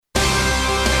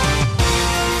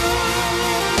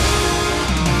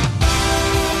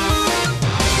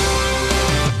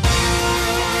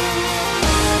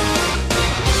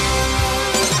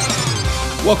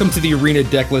Welcome to the Arena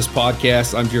Decklist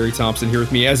Podcast. I'm Jerry Thompson. Here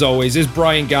with me, as always, is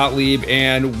Brian Gottlieb,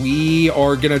 and we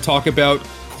are going to talk about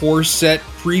core set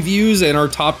previews and our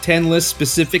top 10 list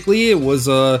specifically. It was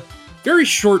a very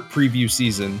short preview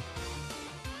season.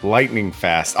 Lightning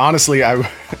fast. Honestly, I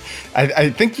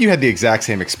think you had the exact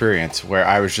same experience where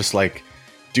I was just like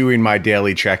doing my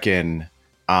daily check-in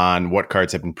on what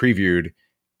cards have been previewed.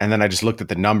 And then I just looked at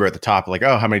the number at the top, like,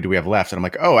 oh, how many do we have left? And I'm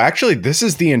like, oh, actually, this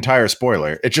is the entire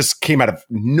spoiler. It just came out of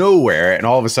nowhere. And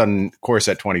all of a sudden, Core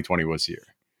Set 2020 was here.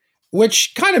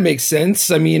 Which kind of makes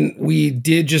sense. I mean, we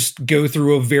did just go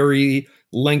through a very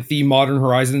lengthy Modern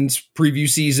Horizons preview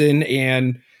season,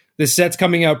 and the set's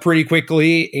coming out pretty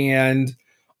quickly. And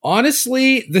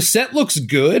honestly, the set looks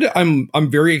good. I'm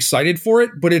very excited for it,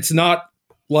 but it's not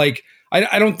like,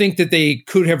 I don't think that they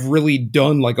could have really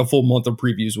done like a full month of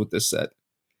previews with this set.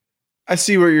 I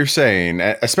see what you're saying,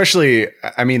 especially,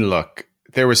 I mean, look,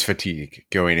 there was fatigue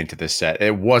going into this set.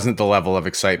 It wasn't the level of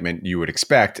excitement you would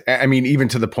expect. I mean, even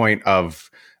to the point of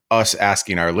us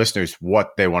asking our listeners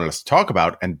what they wanted us to talk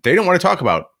about, and they don't want to talk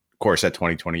about Core Set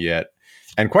 2020 yet.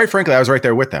 And quite frankly, I was right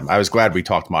there with them. I was glad we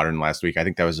talked Modern last week. I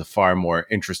think that was a far more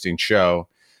interesting show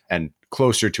and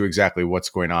closer to exactly what's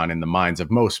going on in the minds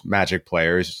of most Magic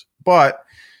players, but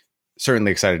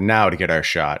certainly excited now to get our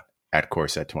shot at Core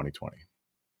Set 2020.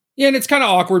 Yeah, and it's kind of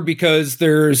awkward because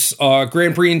there's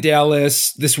Grand Prix in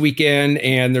Dallas this weekend,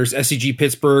 and there's SCG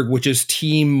Pittsburgh, which is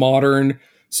Team Modern.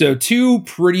 So two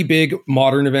pretty big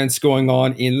Modern events going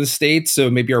on in the States.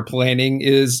 So maybe our planning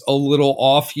is a little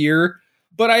off here.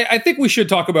 But I think we should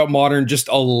talk about Modern just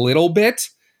a little bit.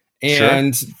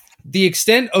 And sure. The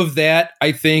extent of that,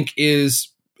 I think, is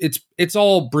it's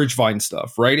all Bridgevine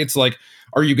stuff, right? It's like,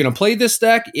 are you going to play this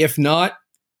deck? If not,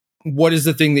 what is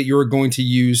the thing that you're going to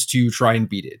use to try and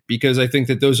beat it? Because I think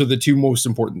that those are the two most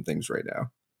important things right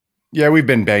now. Yeah, we've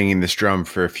been banging this drum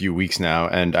for a few weeks now,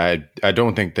 and I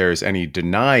don't think there's any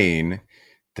denying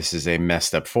this is a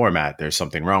messed up format. There's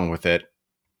something wrong with it.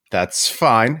 That's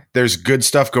fine. There's good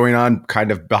stuff going on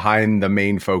kind of behind the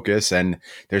main focus, and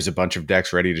there's a bunch of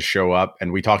decks ready to show up.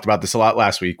 And we talked about this a lot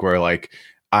last week where, like,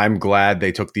 I'm glad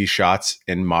they took these shots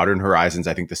in Modern Horizons.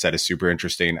 I think the set is super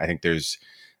interesting. I think there's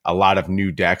a lot of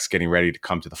new decks getting ready to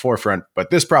come to the forefront,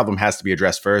 but this problem has to be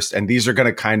addressed first. And these are going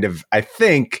to kind of, I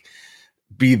think,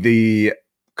 be the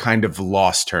kind of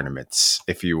lost tournaments,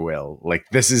 if you will. Like,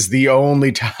 this is the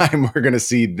only time we're going to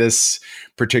see this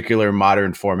particular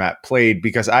Modern format played,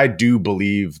 because I do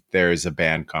believe there's a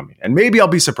ban coming. And maybe I'll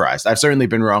be surprised. I've certainly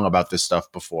been wrong about this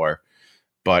stuff before,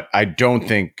 but I don't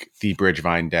think the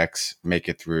Bridgevine decks make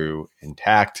it through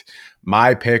intact.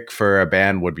 My pick for a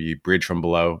ban would be Bridge from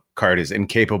Below. Card is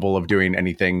incapable of doing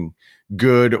anything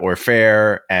good or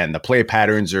fair, and the play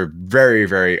patterns are very,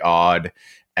 very odd,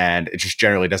 and it just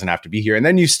generally doesn't have to be here. And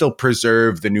then you still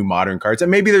preserve the new Modern cards, and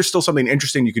maybe there's still something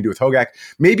interesting you can do with Hogak.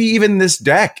 Maybe even this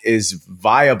deck is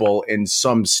viable in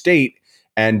some state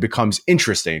and becomes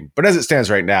interesting. But as it stands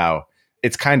right now,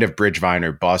 it's kind of Bridgevine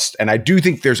or bust. And I do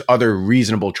think there's other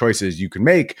reasonable choices you can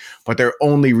make, but they're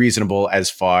only reasonable as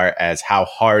far as how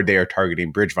hard they are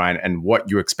targeting Bridgevine and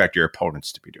what you expect your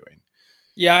opponents to be doing.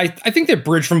 Yeah, I think that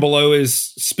Bridge from Below is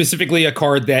specifically a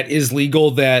card that is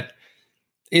legal, that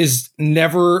is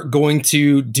never going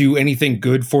to do anything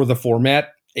good for the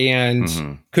format,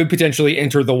 and could potentially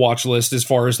enter the watch list as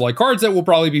far as like cards that will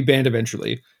probably be banned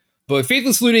eventually. But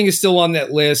Faithless Looting is still on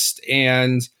that list,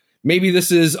 and maybe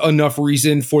this is enough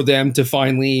reason for them to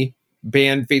finally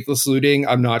ban Faithless Looting.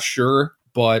 I'm not sure,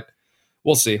 but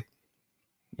we'll see.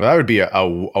 Well, that would be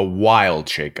a wild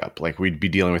shakeup. Like, we'd be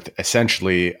dealing with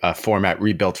essentially a format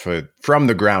rebuilt from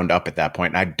the ground up at that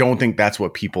point. And I don't think that's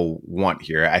what people want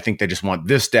here. I think they just want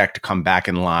this deck to come back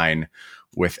in line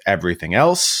with everything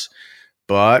else.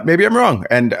 But maybe I'm wrong.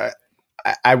 And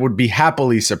I would be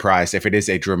happily surprised if it is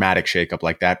a dramatic shakeup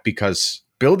like that, because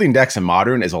building decks in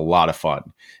Modern is a lot of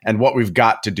fun. And what we've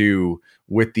got to do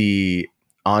with the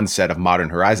onset of Modern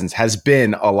Horizons has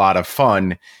been a lot of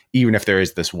fun, even if there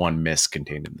is this one miss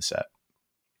contained in the set.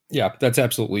 Yeah, that's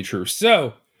absolutely true.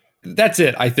 So that's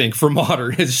it, I think, for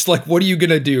Modern. It's just like, what are you going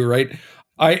to do, right?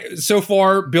 So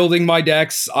far, building my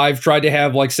decks, I've tried to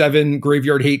have like 7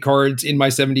 Graveyard Hate cards in my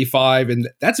 75, and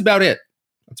that's about it.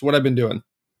 That's what I've been doing.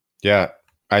 Yeah,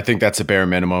 I think that's a bare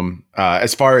minimum.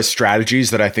 As far as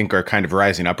strategies that I think are kind of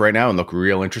rising up right now and look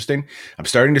real interesting, I'm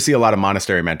starting to see a lot of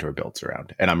Monastery Mentor builds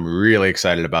around, and I'm really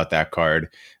excited about that card.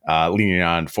 Leaning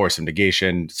on Force of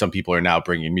Negation. Some people are now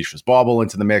bringing Mishra's Bauble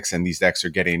into the mix, and these decks are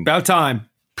getting about time.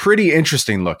 Pretty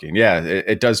interesting looking. Yeah,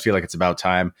 it does feel like it's about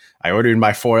time. I ordered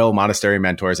my foil Monastery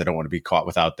Mentors. I don't want to be caught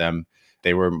without them.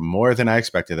 They were more than I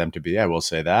expected them to be, I will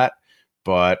say that.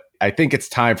 But I think it's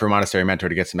time for Monastery Mentor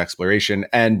to get some exploration.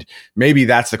 And maybe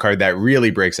that's the card that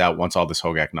really breaks out once all this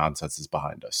Hogak nonsense is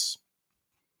behind us.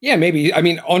 Yeah, maybe. I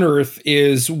mean, Unearth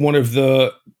is one of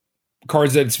the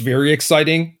cards that's very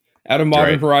exciting out of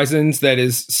Modern Horizons that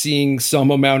is seeing some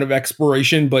amount of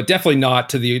exploration, but definitely not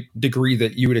to the degree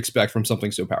that you would expect from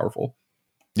something so powerful.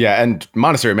 Yeah, and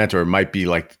Monastery Mentor might be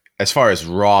like, as far as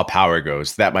raw power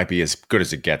goes, that might be as good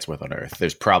as it gets with Unearth.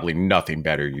 There's probably nothing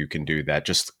better you can do that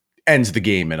just ends the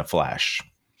game in a flash.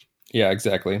 Yeah,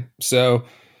 exactly. So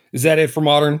is that it for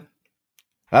Modern?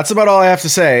 That's about all I have to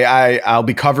say. I'll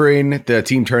be covering the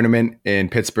team tournament in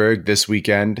Pittsburgh this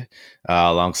weekend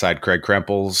alongside Craig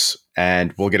Krempels,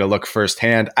 and we'll get a look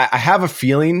firsthand. I have a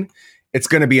feeling it's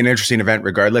going to be an interesting event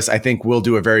regardless. I think we'll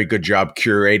do a very good job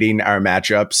curating our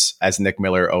matchups, as Nick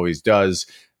Miller always does.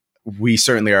 We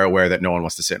certainly are aware that no one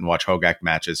wants to sit and watch Hogak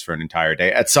matches for an entire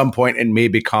day. At some point, it may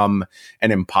become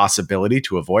an impossibility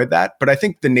to avoid that. But I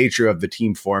think the nature of the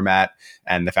team format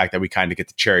and the fact that we kind of get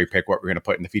to cherry pick what we're going to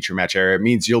put in the feature match area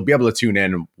means you'll be able to tune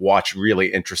in and watch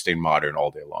really interesting Modern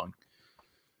all day long.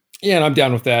 Yeah, and I'm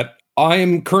down with that. I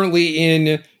am currently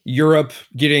in Europe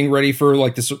getting ready for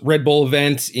like this Red Bull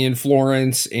event in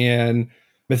Florence and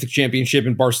Mythic Championship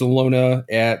in Barcelona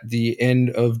at the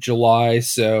end of July.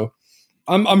 So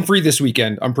I'm free this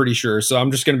weekend, I'm pretty sure. So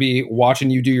I'm just going to be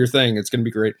watching you do your thing. It's going to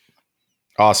be great.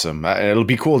 Awesome. It'll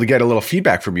be cool to get a little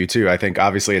feedback from you too. I think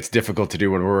obviously it's difficult to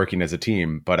do when we're working as a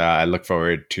team, but I look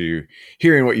forward to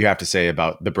hearing what you have to say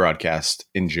about the broadcast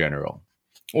in general.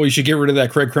 Well, you should get rid of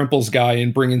that Craig Krempels guy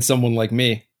and bring in someone like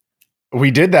me.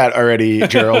 We did that already,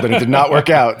 Gerald, and it did not work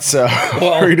out. So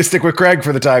we're going to stick with Craig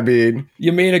for the time being.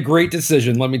 You made a great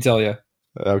decision, let me tell you.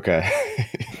 Okay.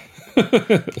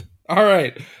 All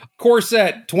right. Core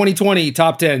set 2020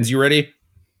 top 10s. You ready?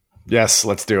 Yes,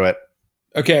 let's do it.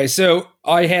 Okay, so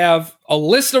I have a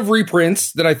list of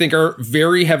reprints that I think are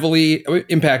very heavily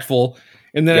impactful.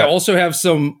 And then I also have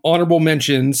some honorable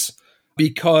mentions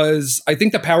because I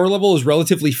think the power level is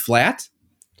relatively flat.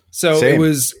 So Same. It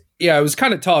was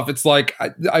kind of tough. It's like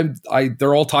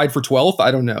they're all tied for 12th.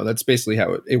 I don't know. That's basically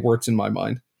how it works in my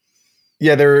mind.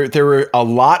 Yeah, there were a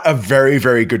lot of very,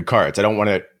 very good cards. I don't want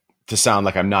to sound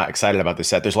like I'm not excited about this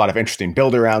set. There's a lot of interesting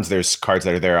build arounds. There's cards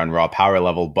that are there on raw power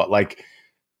level, but like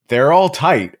they're all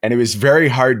tight. And it was very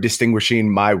hard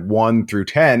distinguishing my 1 through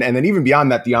 10. And then even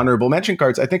beyond that, the honorable mention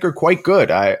cards I think are quite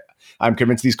good. I'm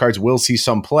convinced these cards will see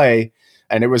some play.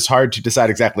 And it was hard to decide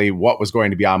exactly what was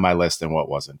going to be on my list and what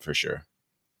wasn't, for sure.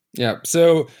 Yeah.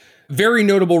 So very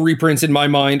notable reprints in my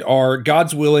mind are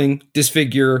God's Willing,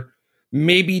 Disfigure,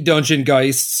 maybe Dungeon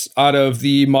Geists out of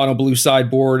the mono blue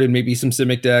sideboard and maybe some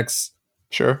Simic decks.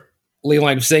 Sure.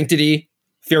 Leyline of Sanctity,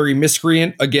 Fairy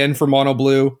Miscreant, again for mono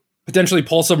blue, potentially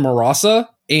Pulse of Marasa,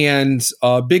 and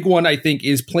a big one I think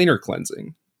is Planar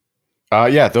Cleansing.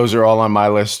 Yeah, those are all on my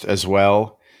list as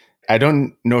well. I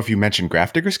don't know if you mentioned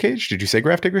Grafdigger's Cage. Did you say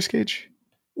Grafdigger's Cage?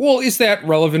 Well, is that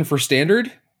relevant for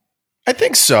Standard? I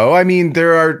think so. I mean,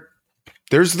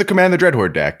 there's the Command the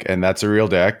Dreadhorde deck, and that's a real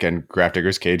deck, and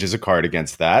Grafdigger's Cage is a card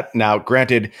against that. Now,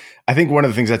 granted, I think one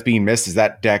of the things that's being missed is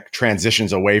that deck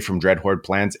transitions away from Dreadhorde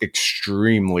plans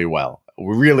extremely well,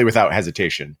 really without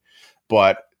hesitation.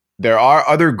 But there are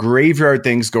other graveyard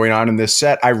things going on in this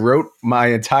set. I wrote my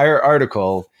entire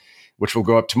article, which will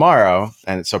go up tomorrow,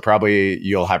 and so probably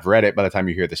you'll have read it by the time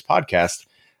you hear this podcast,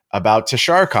 about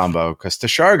Tashar combo, because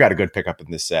Tashar got a good pickup in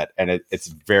this set, and it's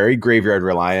very graveyard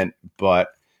reliant, but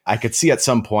I could see at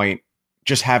some point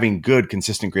just having good,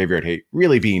 consistent graveyard hate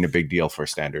really being a big deal for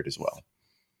Standard as well.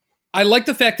 I like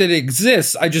the fact that it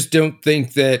exists. I just don't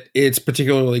think that it's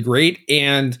particularly great.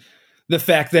 And the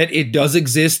fact that it does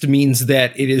exist means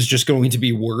that it is just going to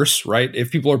be worse, right?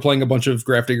 If people are playing a bunch of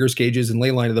Grafdigger's Cages and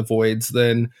Leyline of the Voids,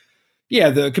 then yeah,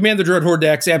 the Command the Dreadhorde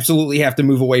decks absolutely have to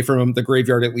move away from the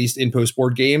graveyard, at least in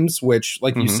post-board games, which,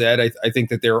 like you said, I think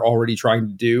that they're already trying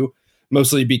to do.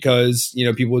 Mostly because, you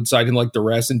know, people would side in like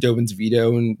Duress and Dovin's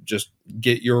Veto and just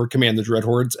get your Command the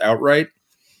Dreadhordes outright.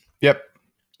 Yep.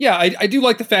 Yeah, I do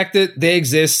like the fact that they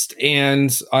exist,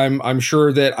 and I'm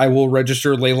sure that I will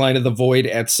register Leyline of the Void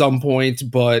at some point,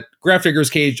 but Grafdigger's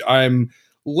Cage I'm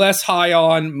less high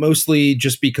on, mostly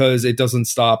just because it doesn't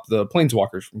stop the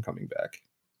Planeswalkers from coming back.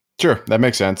 Sure, that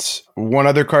makes sense. One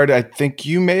other card I think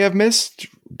you may have missed,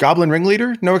 Goblin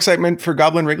Ringleader. No excitement for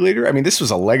Goblin Ringleader? I mean, this was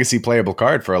a legacy playable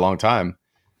card for a long time.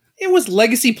 It was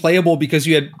legacy playable because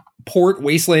you had Port,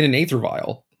 Wasteland, and Aether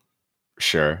Vial.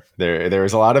 Sure. There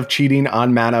is a lot of cheating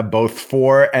on mana, both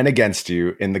for and against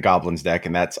you in the Goblins deck,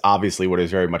 and that's obviously what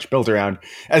is very much built around.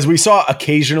 As we saw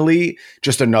occasionally,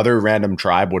 just another random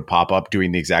tribe would pop up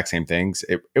doing the exact same things.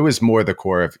 It was more the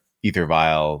core of Aether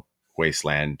Vial,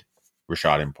 Wasteland,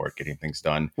 Rashad Import getting things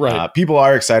done. Right. People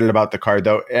are excited about the card,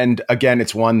 though. And again,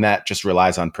 it's one that just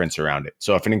relies on prints around it.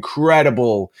 So if an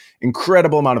incredible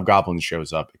amount of goblins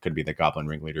shows up, it could be that Goblin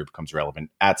Ringleader becomes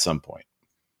relevant at some point.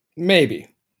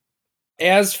 Maybe.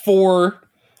 As for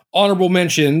honorable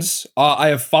mentions, I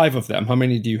have 5 of them. How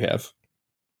many do you have?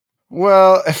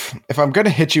 Well, if I'm going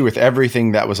to hit you with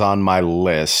everything that was on my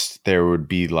list, there would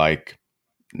be like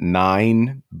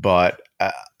 9, but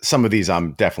some of these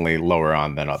I'm definitely lower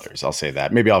on than others. I'll say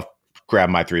that. Maybe I'll grab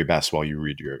my 3 best while you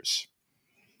read yours.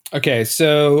 Okay,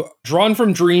 so Drawn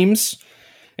from Dreams,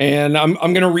 and I'm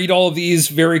going to read all of these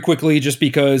very quickly just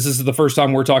because this is the first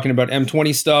time we're talking about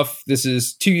M20 stuff. This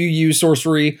is 2 UU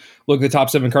sorcery. Look at the top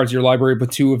 7 cards of your library,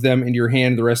 put 2 of them into your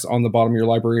hand, the rest on the bottom of your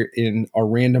library in a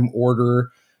random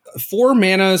order. 4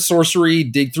 mana sorcery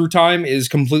Dig Through Time is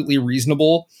completely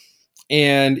reasonable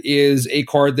and is a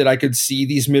card that I could see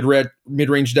these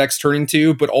mid-range decks turning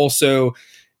to, but also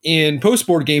in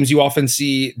post-board games, you often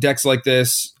see decks like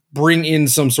this bring in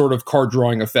some sort of card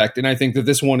drawing effect, and I think that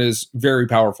this one is very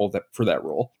powerful for that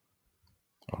role.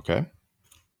 Okay.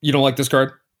 You don't like this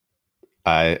card?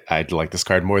 I'd like this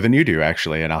card more than you do,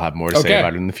 actually, and I'll have more to say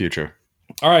about it in the future.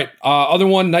 All right. Other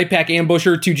one, Nightpack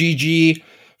Ambusher, 2GG.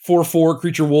 4/4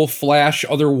 creature wolf flash.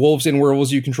 Other wolves and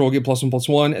werewolves you control get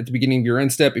 +1/+1 at the beginning of your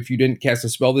end step. If you didn't cast a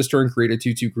spell this turn, create a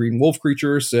 2/2 green wolf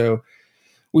creature. So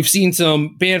we've seen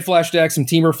some band flash decks, some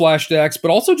teamer flash decks, but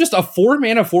also just a 4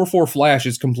 mana 4/4 flash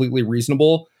is completely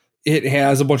reasonable. It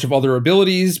has a bunch of other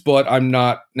abilities, but I'm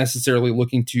not necessarily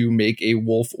looking to make a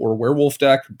wolf or werewolf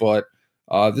deck. But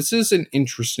this is an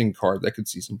interesting card that could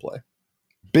see some play.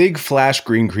 Big flash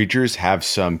green creatures have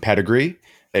some pedigree.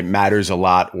 It matters a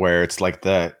lot where it's like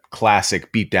the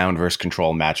classic beatdown versus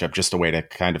control matchup, just a way to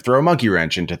kind of throw a monkey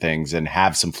wrench into things and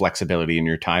have some flexibility in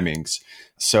your timings.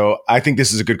 So I think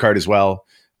this is a good card as well.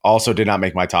 Also did not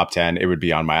make my top 10. It would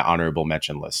be on my honorable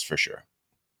mention list for sure.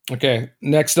 Okay.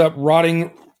 Next up,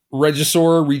 Rotting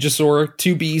Regisaur,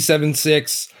 2B,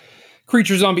 7/6.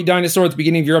 Creature zombie dinosaur. At the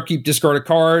beginning of your upkeep, discard a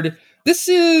card. This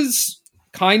is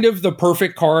kind of the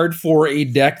perfect card for a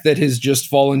deck that has just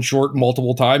fallen short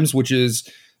multiple times, which is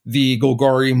the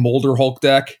Golgari Molder Hulk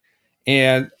deck.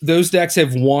 And those decks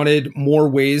have wanted more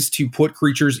ways to put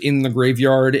creatures in the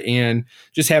graveyard and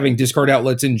just having discard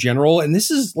outlets in general. And this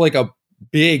is like a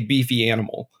big, beefy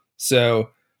animal. So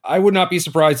I would not be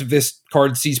surprised if this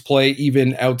card sees play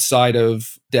even outside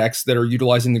of decks that are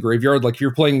utilizing the graveyard. Like if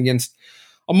you're playing against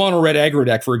a mono red aggro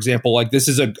deck, for example, like this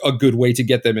is a good way to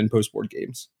get them in post-board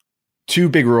games. 2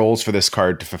 big roles for this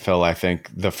card to fulfill, I think.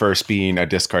 The first being a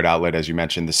discard outlet, as you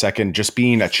mentioned. The second, just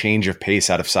being a change of pace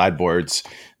out of sideboards.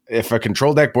 If a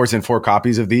control deck boards in 4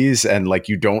 copies of these and like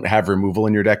you don't have removal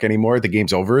in your deck anymore, the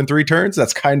game's over in 3 turns.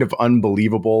 That's kind of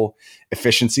unbelievable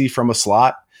efficiency from a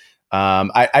slot.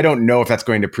 I don't know if that's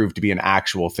going to prove to be an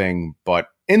actual thing, but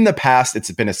in the past,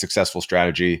 it's been a successful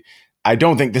strategy. I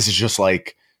don't think this is just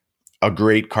like a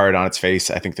great card on its face.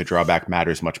 I think the drawback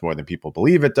matters much more than people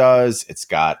believe it does. It's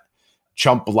got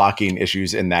chump blocking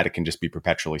issues in that it can just be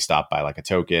perpetually stopped by like a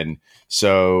token.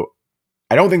 So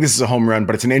I don't think this is a home run,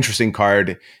 but it's an interesting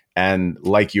card. And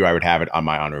like you, I would have it on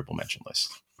my honorable mention list.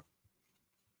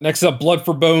 Next up, Blood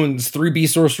for Bones, 3B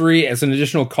sorcery. As an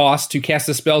additional cost to cast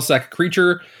a spell, sack a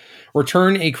creature.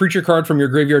 Return a creature card from your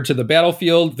graveyard to the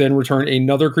battlefield. Then return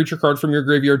another creature card from your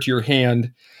graveyard to your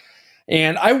hand.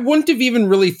 And I wouldn't have even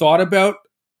really thought about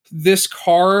this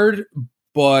card,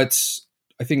 but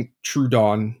I think True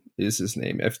Dawn is his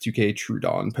name. F2K True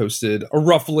Dawn posted a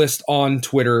rough list on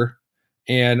Twitter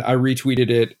and I retweeted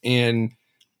it. And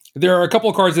there are a couple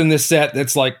of cards in this set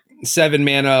that's like 7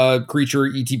 mana creature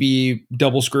ETB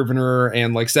double Scrivener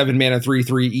and like 7 mana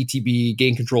 3/3 ETB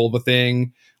gain control of a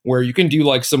thing where you can do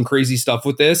like some crazy stuff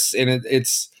with this. And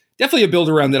it's definitely a build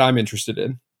around that I'm interested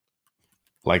in.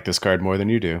 Like this card more than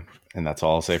you do. And that's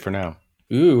all I'll say for now.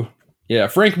 Ooh, yeah.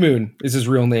 Frank Moon is his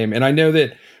real name. And I know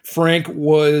that Frank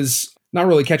was not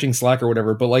really catching slack or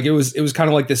whatever, but like it was kind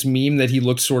of like this meme that he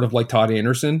looked sort of like Todd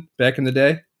Anderson back in the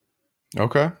day.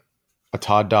 Okay. A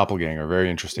Todd doppelganger. Very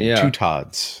interesting. Yeah. 2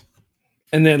 Todds.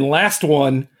 And then last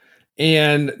one,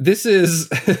 and this is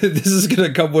this is going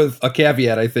to come with a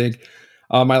caveat, I think.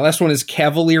 My last one is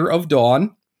Cavalier of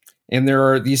Dawn. And there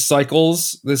are these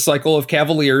cycles, this cycle of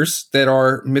Cavaliers that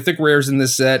are mythic rares in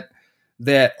this set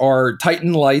that are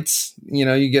Titan Lights. You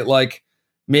know, you get like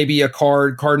maybe a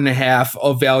card and a half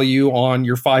of value on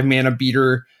your 5 mana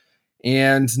beater.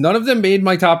 And none of them made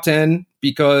my top 10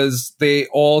 because they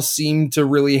all seem to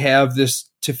really have this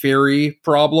Teferi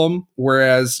problem.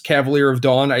 Whereas Cavalier of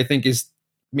Dawn, I think, is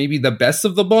maybe the best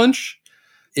of the bunch.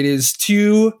 It is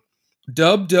 2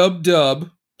 dub.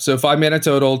 So 5 mana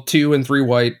total, 2 and 3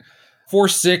 white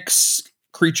 4/6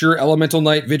 creature, Elemental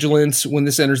Knight, Vigilance. When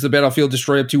this enters the battlefield,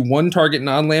 destroy up to one target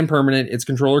non-land permanent. Its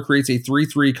controller creates a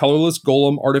 3/3 colorless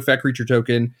golem artifact creature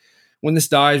token. When this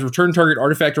dies, return target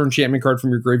artifact or enchantment card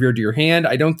from your graveyard to your hand.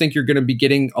 I don't think you're going to be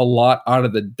getting a lot out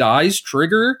of the dies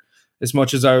trigger. As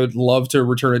much as I would love to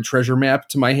return a treasure map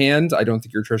to my hand, I don't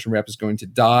think your treasure map is going to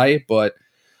die. But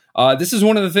this is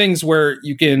one of the things where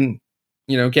you can,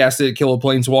 cast it, kill a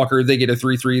planeswalker. They get a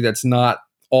 3/3 that's not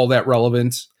all that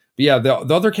relevant. But yeah, the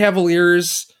other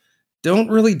Cavaliers don't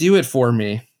really do it for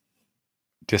me.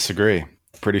 Disagree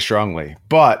pretty strongly,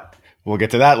 but we'll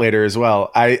get to that later as well.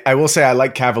 I will say I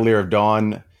like Cavalier of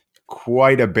Dawn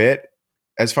quite a bit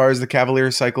as far as the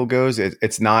Cavalier cycle goes.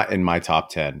 It's not in my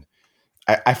top 10.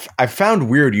 I found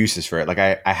weird uses for it. Like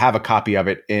I have a copy of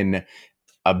it in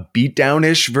a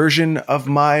beatdown-ish version of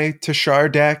my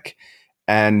Tashar deck,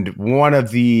 and one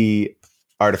of the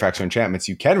artifacts or enchantments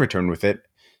you can return with it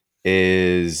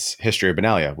is History of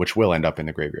Benalia, which will end up in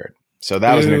the graveyard. So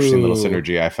that was an interesting little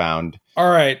synergy I found.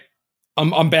 All right.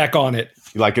 I'm back on it.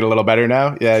 You like it a little better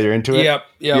now? Yeah, you're into it? Yep.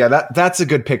 Yeah, that's a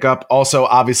good pickup. Also,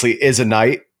 obviously, is a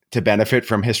knight to benefit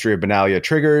from History of Benalia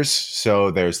triggers.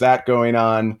 So there's that going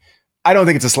on. I don't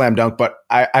think it's a slam dunk, but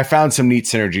I found some neat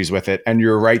synergies with it. And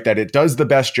you're right that it does the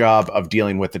best job of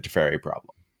dealing with the Teferi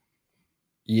problem.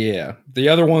 Yeah, the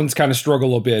other ones kind of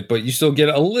struggle a bit, but you still get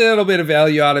a little bit of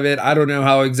value out of it. I don't know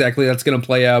how exactly that's going to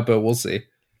play out, but we'll see.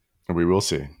 We will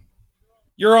see.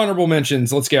 Your honorable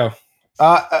mentions. Let's go.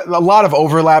 A lot of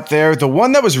overlap there. The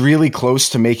one that was really close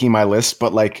to making my list,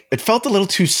 but it felt a little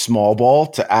too small ball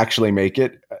to actually make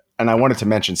it, and I wanted to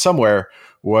mention somewhere,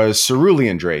 was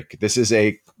Cerulean Drake. This is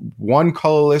a 1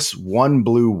 colorless, 1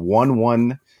 blue,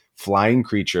 1/1 flying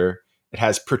creature. It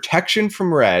has protection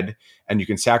from red, and you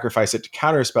can sacrifice it to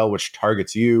counter a spell which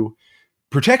targets you.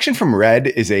 Protection from red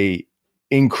is a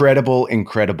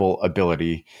incredible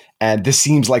ability, and this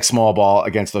seems like small ball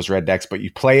against those red decks, but you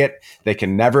play it, they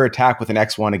can never attack with an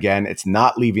X1 again. It's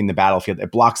not leaving the battlefield. It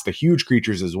blocks the huge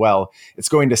creatures as well. It's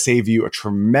going to save you a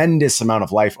tremendous amount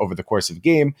of life over the course of the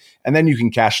game, and then you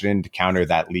can cash it in to counter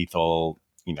that lethal,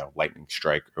 lightning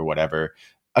strike or whatever.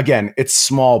 Again, it's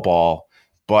small ball,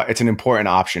 but it's an important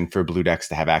option for blue decks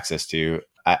to have access to.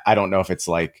 I don't know if it's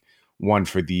one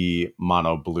for the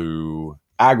mono blue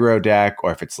aggro deck,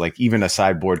 or if it's even a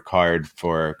sideboard card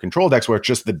for control decks where it's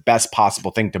just the best possible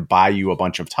thing to buy you a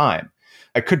bunch of time.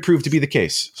 It could prove to be the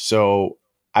case. So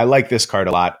I like this card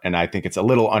a lot, and I think it's a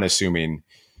little unassuming,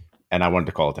 and I wanted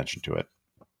to call attention to it.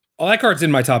 Oh, that card's in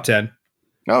my top 10.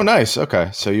 Oh, nice. Okay.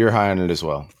 So you're high on it as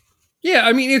well. Yeah,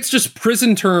 I mean, it's just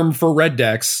prison term for red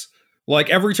decks.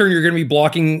 Every turn you're going to be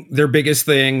blocking their biggest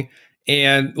thing.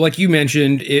 And like you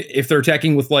mentioned, if they're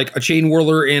attacking with a Chain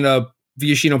Whirler and a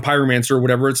Viashino Pyromancer or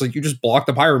whatever, it's you just block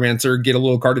the Pyromancer, get a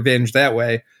little card advantage that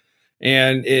way.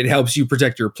 And it helps you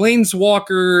protect your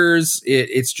planeswalkers.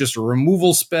 It's just a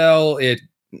removal spell. It,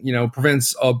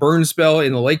 prevents a burn spell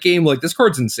in the late game. This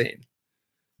card's insane.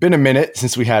 Been a minute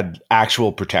since we had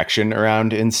actual protection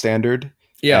around in Standard.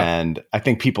 Yeah. And I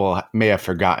think people may have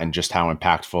forgotten just how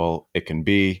impactful it can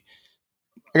be.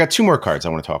 I got 2 more cards I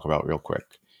want to talk about real quick.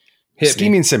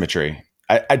 Scheming Symmetry.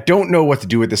 I don't know what to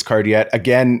do with this card yet.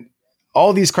 Again,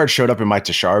 all these cards showed up in my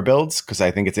Tashar builds because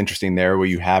I think it's interesting there where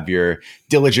you have your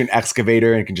Diligent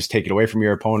Excavator and can just take it away from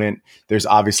your opponent. There's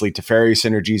obviously Teferi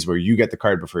synergies where you get the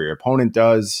card before your opponent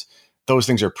does. Those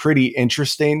things are pretty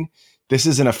interesting. This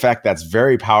is an effect that's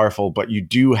very powerful, but you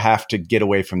do have to get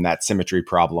away from that symmetry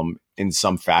problem in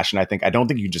some fashion. I don't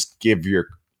think you just give your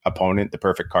opponent the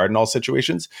perfect card in all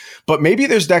situations, but maybe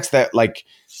there's decks that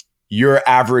your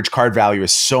average card value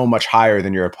is so much higher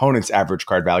than your opponent's average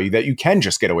card value that you can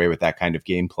just get away with that kind of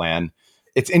game plan.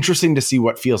 It's interesting to see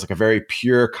what feels like a very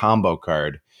pure combo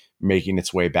card making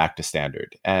its way back to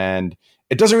Standard. And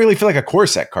it doesn't really feel like a core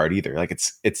set card either.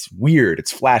 It's weird,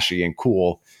 it's flashy and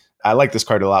cool. I like this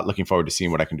card a lot. Looking forward to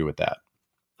seeing what I can do with that.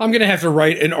 I'm going to have to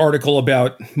write an article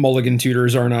about Mulligan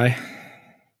Tutors, aren't I?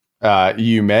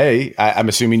 You may. I'm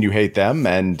assuming you hate them,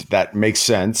 and that makes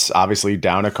sense. Obviously,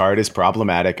 down a card is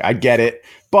problematic. I get it.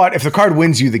 But if the card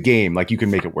wins you the game, you can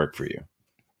make it work for you.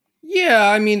 Yeah,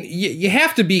 I mean, you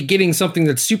have to be getting something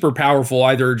that's super powerful,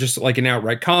 either just an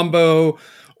outright combo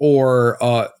or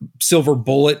Silver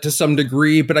Bullet to some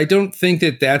degree. But I don't think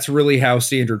that that's really how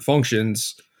Standard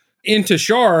functions. In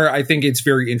Tashar, I think it's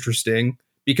very interesting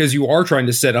because you are trying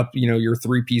to set up, your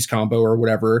 3-piece combo or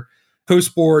whatever.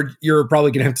 Post board, you're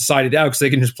probably going to have to side it out because they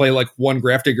can just play one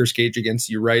Grafdigger's Cage against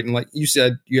you, right? And like you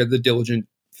said, you had the Diligent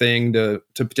thing to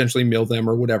potentially mill them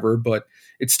or whatever, but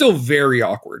it's still very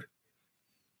awkward.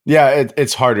 Yeah,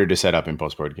 it's harder to set up in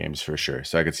post board games for sure.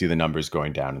 So I could see the numbers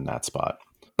going down in that spot.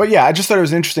 But yeah, I just thought it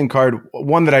was an interesting card.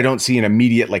 One that I don't see an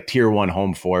immediate like tier 1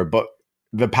 home for, but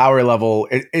the power level,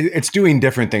 it's doing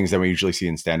different things than we usually see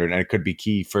in standard. And it could be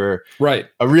key for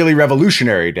a really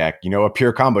revolutionary deck, a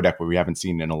pure combo deck where we haven't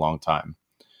seen in a long time.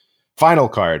 Final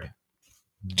card.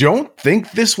 Don't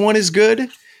think this one is good,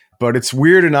 but it's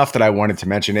weird enough that I wanted to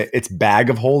mention it. It's Bag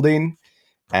of Holding.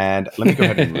 And let me go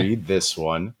ahead and read this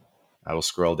one. I will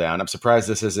scroll down. I'm surprised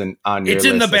this isn't on your list.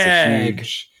 It's in the bag.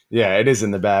 Yeah, it is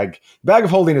in the bag. Bag of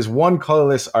Holding is one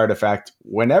colorless artifact.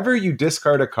 Whenever you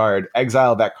discard a card,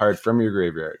 exile that card from your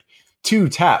graveyard. 2,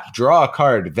 tap, draw a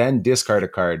card, then discard a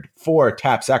card. 4,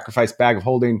 tap, sacrifice Bag of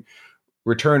Holding.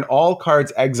 Return all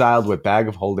cards exiled with Bag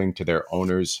of Holding to their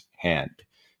owner's hand.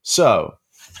 So,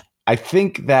 I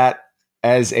think that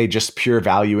as a just pure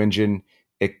value engine,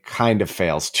 it kind of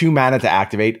fails. 2 mana to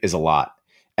activate is a lot.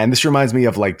 And this reminds me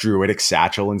of like Druidic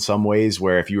Satchel in some ways,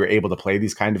 where if you were able to play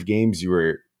these kind of games, you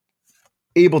were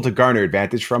able to garner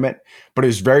advantage from it, but it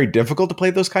was very difficult to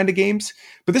play those kind of games.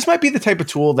 But this might be the type of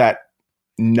tool that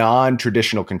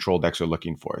non-traditional control decks are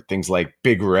looking for. Things like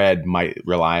Big Red might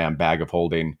rely on Bag of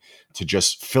Holding to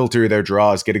just filter their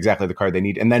draws, get exactly the card they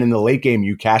need. And then in the late game,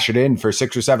 you cash it in for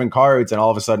 6 or 7 cards, and all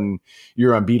of a sudden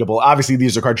you're unbeatable. Obviously,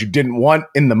 these are cards you didn't want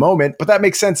in the moment, but that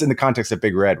makes sense in the context of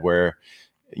Big Red, where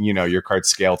your cards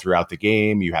scale throughout the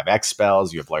game. You have X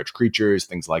spells, you have large creatures,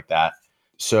 things like that.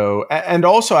 So, and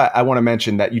also I want to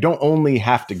mention that you don't only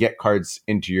have to get cards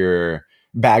into your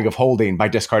Bag of Holding by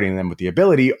discarding them with the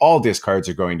ability. All discards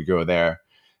are going to go there.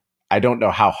 I don't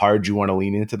know how hard you want to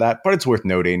lean into that, but it's worth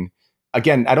noting.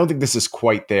 Again, I don't think this is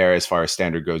quite there as far as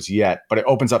standard goes yet, but it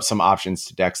opens up some options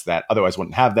to decks that otherwise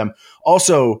wouldn't have them.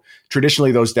 Also,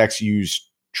 traditionally, those decks use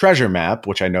Treasure Map,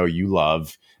 which I know you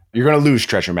love. You're going to lose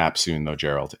Treasure Map soon, though,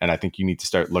 Gerald. And I think you need to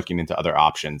start looking into other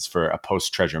options for a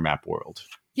post-Treasure Map world.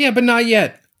 Yeah, but not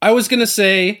yet. I was going to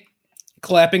say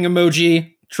clapping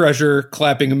emoji, treasure,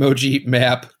 clapping emoji,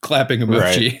 map, clapping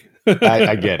emoji. Right.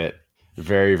 I get it.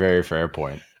 Very, very fair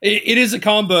point. It is a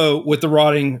combo with the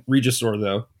Rotting Regisaur,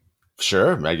 though.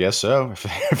 Sure, I guess so,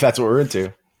 if that's what we're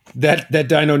into. That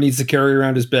dino needs to carry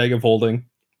around his Bag of Holding.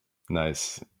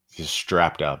 Nice. He's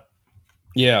strapped up.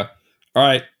 Yeah. All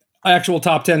right. Actual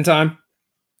top 10 time?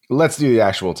 Let's do the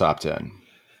actual top 10.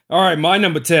 All right, my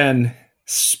number 10,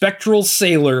 Spectral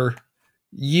Sailor.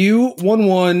 You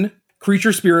 1/1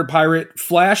 creature spirit pirate,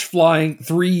 flash flying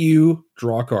 3U,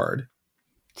 draw card.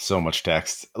 So much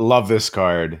text. Love this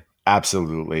card.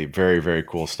 Absolutely. Very, very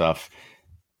cool stuff.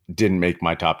 Didn't make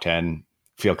my top 10.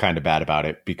 Feel kind of bad about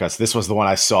it because this was the one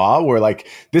I saw where like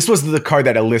this was the card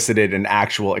that elicited an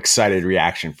actual excited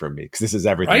reaction from me because this is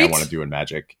everything I want to do in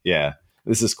Magic. Yeah,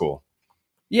 this is cool.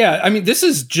 Yeah, I mean, this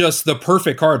is just the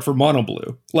perfect card for Mono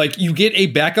Blue. Like, you get a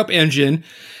backup engine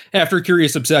after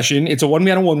Curious Obsession. It's a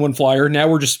 1-mana 1/1 flyer. Now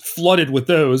we're just flooded with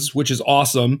those, which is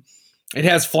awesome. It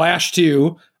has Flash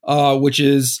too, which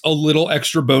is a little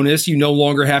extra bonus. You no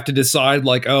longer have to decide,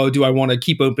 like, oh, do I want to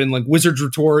keep open like Wizard's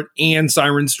Retort and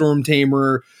Siren Storm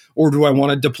Tamer, or do I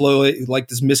want to deploy like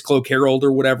this Mistcloak Herald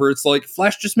or whatever? It's like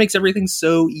Flash just makes everything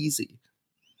so easy.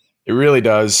 It really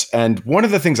does. And one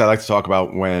of the things I like to talk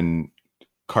about when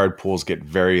card pools get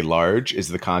very large is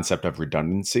the concept of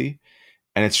redundancy.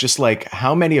 And it's just like,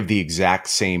 how many of the exact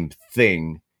same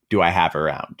thing do I have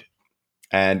around?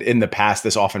 And in the past,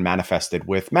 this often manifested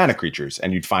with mana creatures.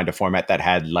 And you'd find a format that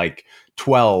had like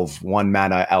 12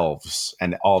 1-mana elves.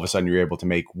 And all of a sudden, you're able to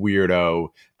make weirdo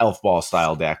elf ball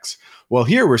style decks. Well,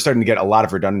 here we're starting to get a lot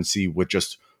of redundancy with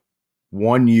just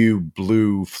 1U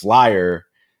blue flyer.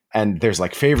 And there's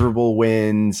like favorable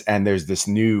wins. And there's this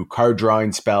new card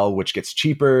drawing spell, which gets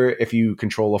cheaper if you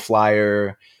control a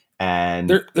flyer. And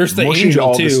there's the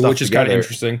Angel too, which is kind of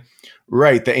interesting.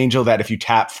 Right. The Angel that if you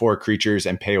tap 4 creatures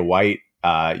and pay a white,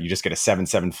 you just get a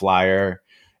 7/7 flyer,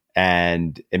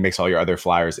 and it makes all your other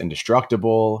flyers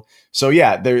indestructible. So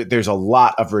yeah, there's a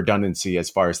lot of redundancy as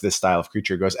far as this style of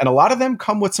creature goes. And a lot of them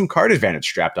come with some card advantage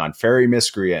strapped on. Fairy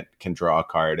Miscreant can draw a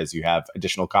card as you have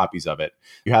additional copies of it.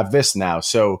 You have this now.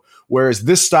 So whereas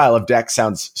this style of deck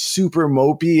sounds super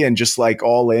mopey and just like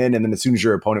all in, and then as soon as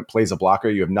your opponent plays a blocker,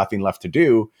 you have nothing left to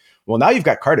do. Well, now you've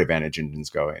got card advantage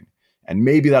engines going. And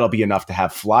maybe that'll be enough to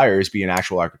have flyers be an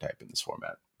actual archetype in this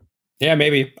format. Yeah,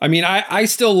 maybe. I mean, I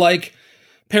still like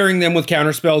pairing them with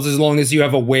counterspells as long as you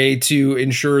have a way to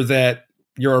ensure that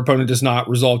your opponent does not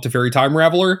resolve to Fairy Time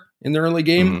Raveler in the early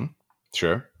game. Mm-hmm.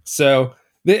 Sure. So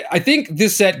I think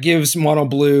this set gives Mono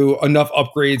Blue enough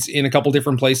upgrades in a couple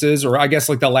different places, or I guess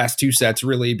like the last 2 sets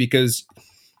really, because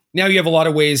now you have a lot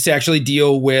of ways to actually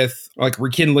deal with like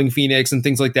Rekindling Phoenix and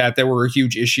things like that were a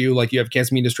huge issue. Like you have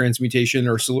Casmina's Transmutation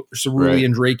or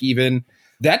Cerulean Drake even.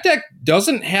 That deck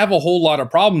doesn't have a whole lot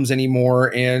of problems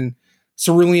anymore, and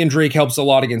Cerulean Drake helps a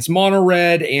lot against mono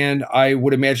red, and I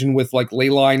would imagine with like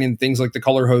Leyline and things like the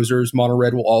color hosers, mono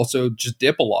red will also just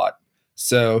dip a lot.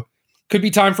 So could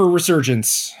be time for a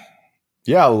resurgence.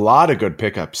 Yeah, a lot of good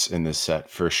pickups in this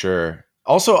set for sure.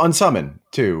 Also Unsummon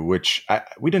too, which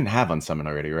we didn't have Unsummon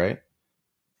already, right?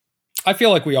 I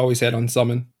feel like we always had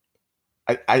Unsummon.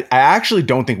 I actually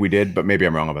don't think we did, but maybe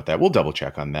I'm wrong about that. We'll double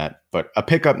check on that. But a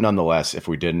pickup nonetheless if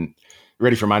we didn't.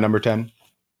 Ready for my number 10?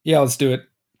 Yeah, let's do it.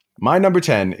 My number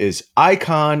 10 is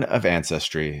Icon of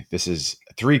Ancestry. This is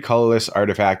a 3 colorless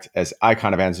artifact. As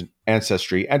Icon of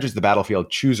Ancestry enters the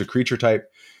battlefield, choose a creature type.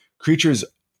 Creatures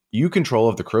you control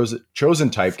of the chosen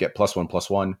type get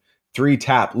 +1/+1. 3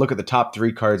 tap. Look at the top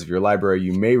 3 cards of your library.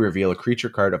 You may reveal a creature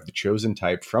card of the chosen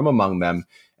type from among them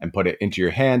and put it into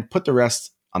your hand. Put the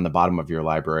rest on the bottom of your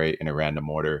library in a random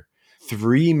order.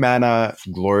 3 mana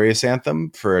Glorious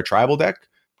Anthem for a tribal deck.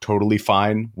 Totally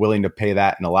fine. Willing to pay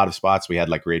that in a lot of spots. We had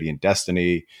like Radiant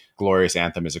Destiny. Glorious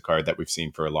Anthem is a card that we've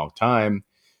seen for a long time.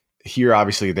 Here,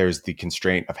 obviously, there's the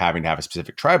constraint of having to have a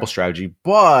specific tribal strategy,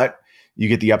 but you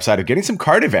get the upside of getting some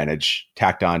card advantage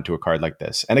tacked on to a card like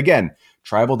this. And again,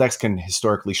 tribal decks can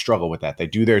historically struggle with that. They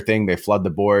do their thing, they flood the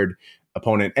board,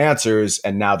 opponent answers,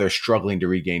 and now they're struggling to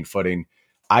regain footing.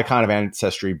 Icon of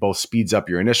Ancestry both speeds up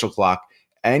your initial clock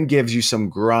and gives you some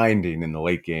grinding in the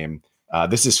late game.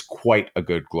 This is quite a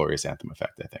good Glorious Anthem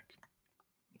effect, I think.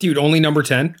 Dude, only number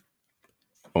 10?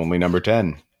 Only number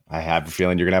 10. I have a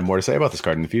feeling you're going to have more to say about this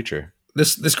card in the future.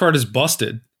 This card is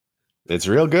busted. It's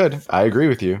real good. I agree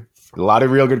with you. A lot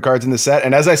of real good cards in the set.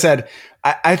 And as I said,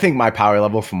 I think my power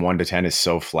level from 1 to 10 is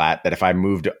so flat that if I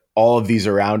moved all of these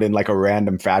around in like a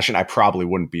random fashion, I probably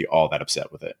wouldn't be all that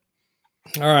upset with it.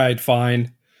 All right,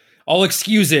 fine. I'll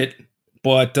excuse it,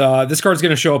 but this card's going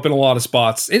to show up in a lot of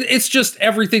spots. It's just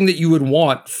everything that you would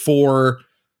want for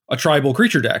a tribal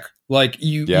creature deck. Like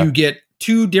you get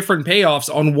 2 different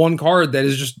payoffs on 1 card that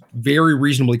is just very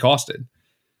reasonably costed.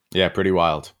 Yeah, pretty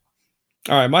wild.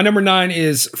 All right, my number 9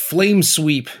 is Flame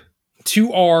Sweep.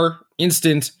 2R,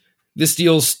 instant. This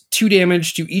deals 2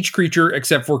 damage to each creature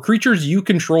except for creatures you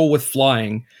control with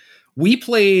flying. We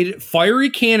played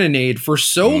Fiery Cannonade for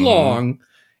so long,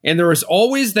 and there was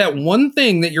always that one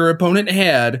thing that your opponent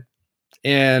had,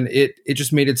 and it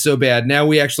just made it so bad. Now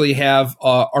we actually have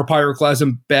our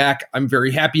Pyroclasm back. I'm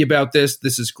very happy about this.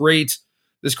 This is great.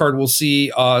 This card will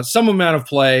see some amount of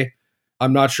play.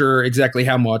 I'm not sure exactly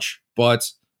how much, but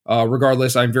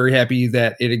regardless, I'm very happy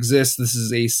that it exists. This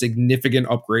is a significant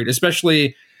upgrade,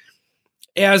 especially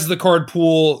as the card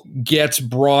pool gets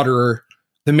broader.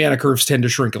 The mana curves tend to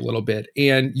shrink a little bit,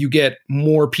 and you get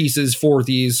more pieces for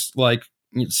these like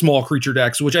small creature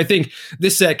decks, which I think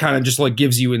this set kind of just like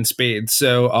gives you in spades.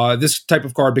 So this type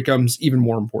of card becomes even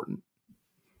more important.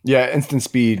 Yeah, instant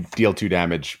speed, deal 2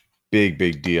 damage.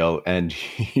 Big deal. And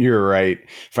you're right.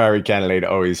 Fiery Cannonade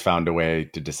always found a way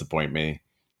to disappoint me.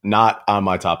 Not on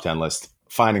my top 10 list.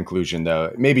 Fine inclusion,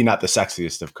 though. Maybe not the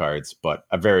sexiest of cards, but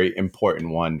a very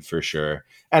important one for sure.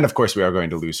 And of course, we are going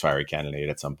to lose Fiery Cannonade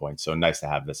at some point. So nice to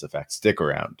have this effect stick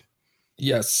around.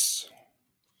 Yes.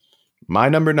 My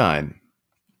number 9.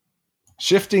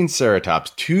 Shifting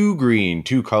Ceratops. 2 green,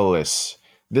 2 colorless.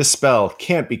 This spell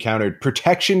can't be countered.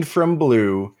 Protection from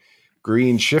blue.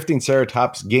 Green, Shifting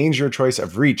Ceratops gains your choice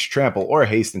of reach, trample, or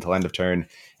haste until end of turn.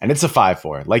 And it's a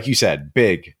 5/4. Like you said,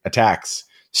 big, attacks,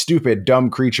 stupid,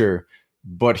 dumb creature,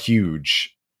 but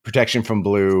huge. Protection from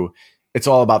blue. It's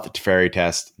all about the Teferi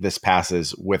test. This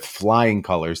passes with flying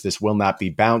colors. This will not be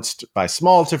bounced by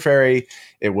small Teferi.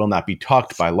 It will not be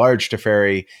tucked by large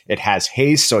Teferi. It has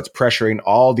haste, so it's pressuring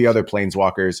all the other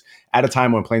Planeswalkers at a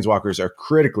time when Planeswalkers are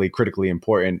critically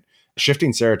important.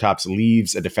 Shifting Ceratops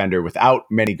leaves a defender without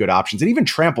many good options. It even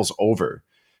tramples over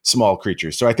small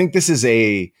creatures. So I think this is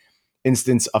a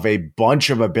instance of a bunch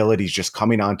of abilities just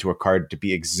coming onto a card to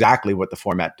be exactly what the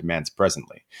format demands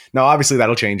presently. Now, obviously,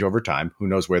 that'll change over time. Who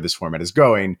knows where this format is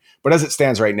going? But as it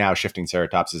stands right now, Shifting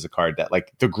Ceratops is a card that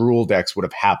like the Gruul decks would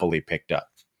have happily picked up.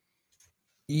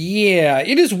 Yeah,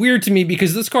 it is weird to me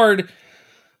because this card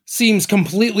seems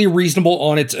completely reasonable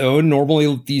on its own.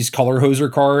 Normally, these color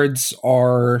hoser cards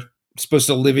are supposed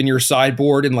to live in your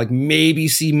sideboard and like maybe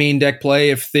see main deck play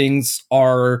if things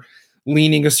are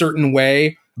leaning a certain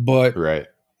way. But right.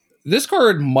 This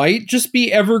card might just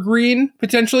be evergreen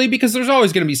potentially because there's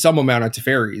always going to be some amount of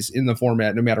Teferis in the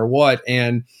format no matter what.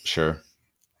 And sure.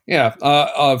 Yeah,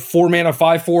 4 mana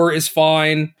 5/4 is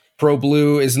fine. Pro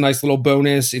Blue is a nice little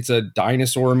bonus. It's a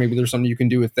dinosaur. Maybe there's something you can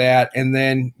do with that. And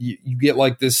then you get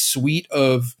like this suite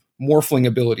of morphling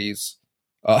abilities,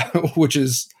 which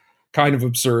is kind of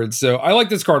absurd. So I like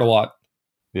this card a lot.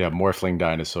 Yeah, Morphling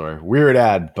Dinosaur. Weird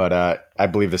ad, but I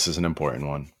believe this is an important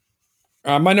one.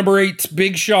 My number 8,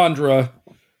 Big Chandra.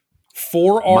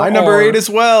 4RR. My number 8 as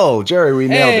well. Jerry, we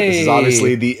nailed it. This is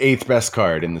obviously the 8th best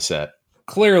card in the set.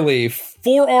 Clearly.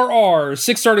 4RR,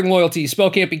 6 starting loyalty.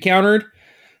 Spell can't be countered.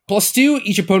 +2,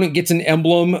 each opponent gets an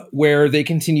emblem where they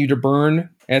continue to burn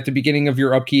at the beginning of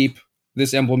your upkeep.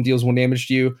 This emblem deals 1 damage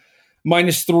to you.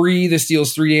 -3, this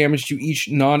deals 3 damage to each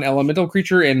non-elemental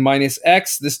creature. And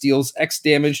 -X, this deals X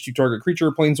damage to target creature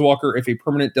or planeswalker. If a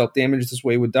permanent dealt damage this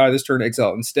way would die this turn,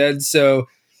 exile it instead. So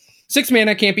 6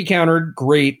 mana, can't be countered.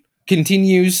 Great.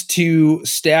 Continues to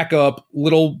stack up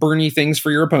little burny things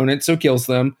for your opponent, so kills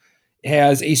them.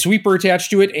 Has a sweeper attached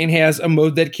to it and has a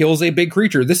mode that kills a big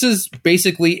creature. This is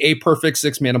basically a perfect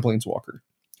 6 mana planeswalker.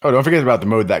 Oh, don't forget about the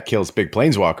mode that kills big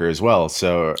planeswalker as well.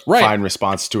 So fine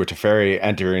response to a Teferi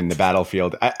entering the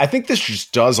battlefield. I think this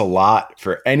just does a lot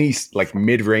for any like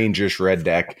mid-range-ish red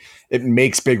deck. It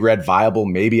makes big red viable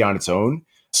maybe on its own.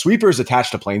 Sweepers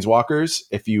attached to planeswalkers,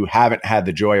 if you haven't had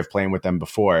the joy of playing with them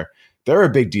before, they're a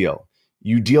big deal.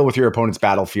 You deal with your opponent's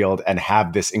battlefield and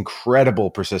have this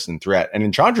incredible persistent threat. And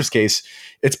in Chandra's case,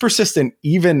 it's persistent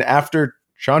even after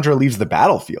Chandra leaves the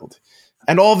battlefield.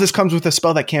 And all of this comes with a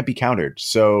spell that can't be countered.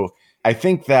 So I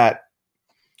think that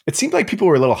it seemed like people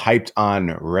were a little hyped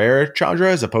on rare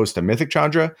Chandra as opposed to mythic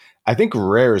Chandra. I think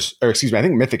I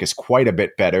think mythic is quite a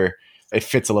bit better. It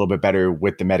fits a little bit better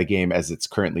with the metagame as it's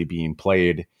currently being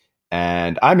played.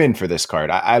 And I'm in for this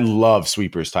card. I love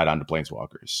sweepers tied onto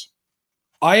planeswalkers.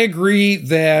 I agree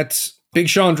that Big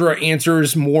Chandra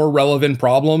answers more relevant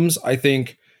problems. I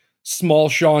think Small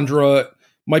Chandra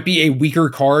might be a weaker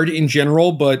card in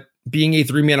general, but being a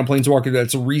 3-mana planeswalker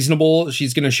that's reasonable,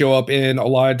 she's going to show up in a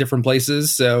lot of different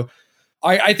places. So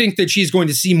I think that she's going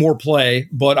to see more play,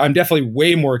 but I'm definitely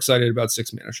way more excited about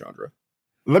 6-mana Chandra.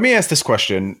 Let me ask this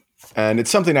question, and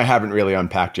it's something I haven't really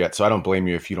unpacked yet, so I don't blame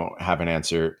you if you don't have an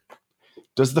answer.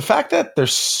 Does the fact that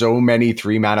there's so many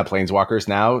 3-mana planeswalkers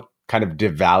now kind of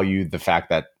devalue the fact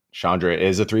that Chandra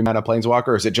is a 3-mana planeswalker,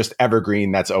 or is it just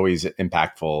evergreen that's always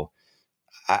impactful?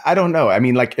 I don't know. I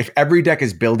mean, like, if every deck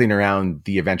is building around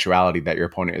the eventuality that your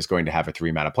opponent is going to have a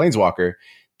 3-mana planeswalker,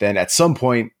 then at some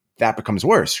point that becomes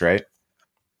worse, right?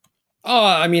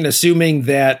 I mean, assuming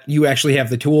that you actually have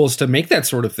the tools to make that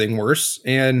sort of thing worse.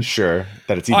 And sure,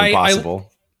 that it's even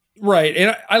possible. Right.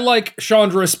 And I like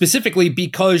Chandra specifically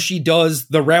because she does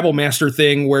the Rabble Master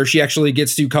thing where she actually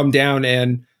gets to come down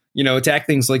and, you know, attack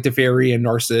things like Teferi and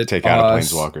Narset. Take out a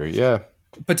planeswalker, yeah.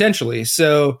 Potentially.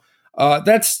 So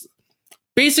that's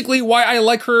basically why I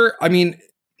like her. I mean,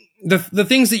 the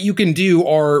things that you can do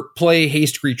are play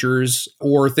haste creatures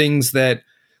or things that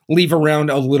leave around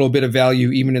a little bit of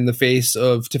value even in the face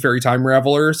of Teferi Time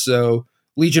Raveler. So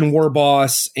Legion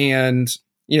Warboss and,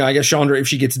 you know, I guess Chandra, if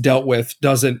she gets dealt with,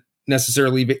 doesn't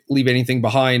necessarily leave anything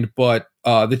behind, but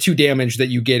the 2 damage that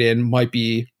you get in might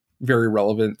be very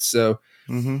relevant. So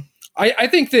I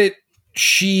think that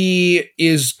she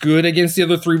is good against the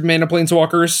other 3-mana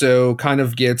planeswalkers, so kind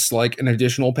of gets like an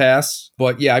additional pass.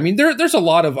 But yeah, I mean, there's a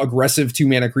lot of aggressive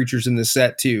 2-mana creatures in this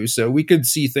set too, so we could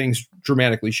see things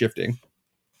dramatically shifting.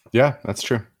 Yeah, that's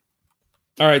true.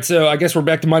 All right, so I guess we're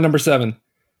back to my number 7.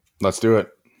 Let's do it.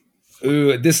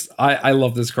 Ooh, I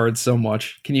love this card so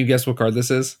much. Can you guess what card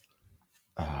this is?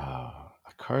 A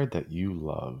card that you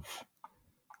love.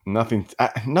 Nothing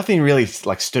really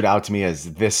like stood out to me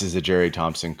as this is a Jerry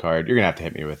Thompson card. You're gonna have to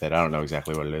hit me with it. I don't know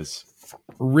exactly what it is.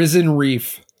 Risen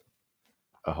Reef.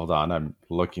 Hold on, I'm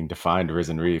looking to find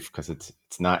Risen Reef because it's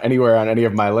not anywhere on any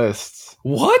of my lists.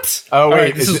 What? Oh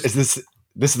wait, right, is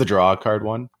this the draw card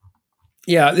one?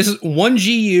 Yeah, this is 1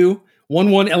 GU,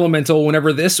 1/1 elemental.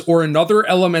 Whenever this or another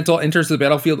elemental enters the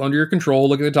battlefield under your control,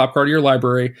 look at the top card of your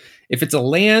library. If it's a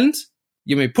land,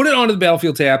 you may put it onto the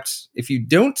battlefield tapped. If you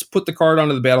don't put the card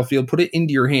onto the battlefield, put it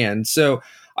into your hand. So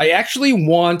I actually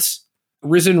want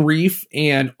Risen Reef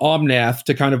and Omnath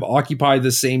to kind of occupy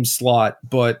the same slot.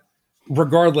 But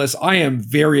regardless, I am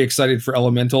very excited for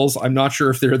elementals. I'm not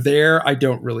sure if they're there. I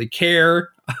don't really care.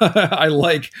 I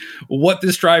like what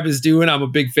this tribe is doing. I'm a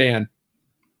big fan.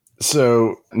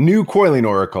 So new Coiling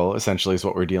Oracle essentially is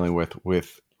what we're dealing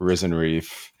with Risen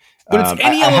Reef. But it's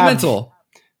any elemental.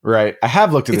 Right. I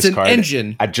have looked at this card. It's an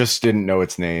engine. I just didn't know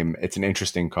its name. It's an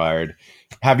interesting card.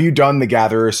 Have you done the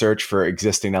Gatherer search for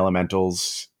existing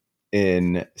elementals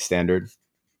in Standard?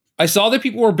 I saw that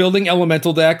people were building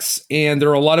elemental decks, and there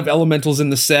are a lot of elementals in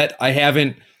the set. I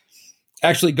haven't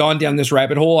actually gone down this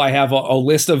rabbit hole. I have a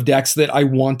list of decks that I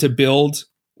want to build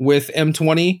with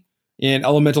M20, and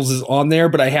elementals is on there,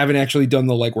 but I haven't actually done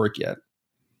the legwork yet.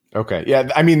 Okay. Yeah.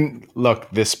 I mean,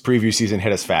 look, this preview season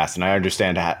hit us fast, and I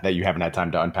understand that you haven't had time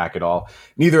to unpack it all.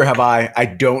 Neither have I. I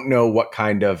don't know what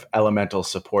kind of elemental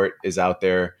support is out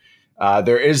there.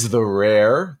 There is the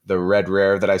red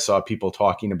rare that I saw people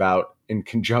talking about in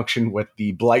conjunction with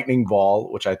the Blightning Ball,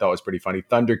 which I thought was pretty funny.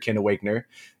 Thunderkin Awakener.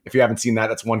 If you haven't seen that,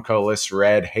 that's one colorless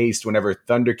red haste. Whenever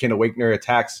Thunderkin Awakener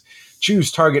attacks,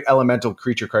 choose target elemental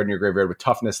creature card in your graveyard with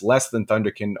toughness less than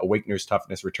Thunderkin Awakener's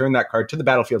toughness. Return that card to the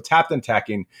battlefield, tapped and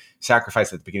attacking,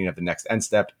 sacrifice at the beginning of the next end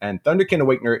step. And Thunderkin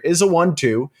Awakener is a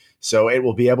 1/2, so it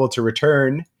will be able to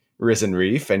return Risen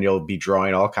Reef, and you'll be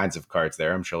drawing all kinds of cards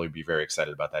there. I'm sure you'll be very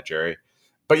excited about that, Jerry.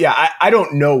 But yeah, I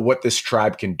don't know what this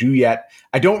tribe can do yet.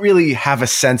 I don't really have a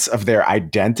sense of their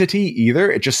identity either.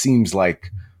 It just seems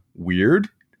like weird,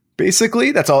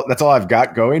 basically. That's all I've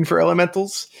got going for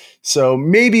elementals. So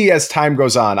maybe as time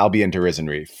goes on, I'll be into Risen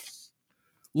Reef.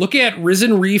 Look at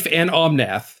Risen Reef and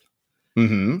Omnath.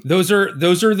 Mm-hmm. Those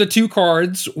are the two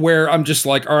cards where I'm just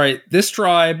like, all right, this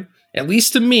tribe, at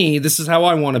least to me, this is how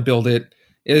I want to build it,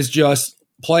 is just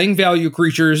playing value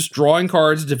creatures, drawing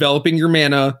cards, developing your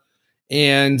mana,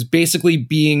 and basically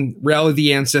being Rally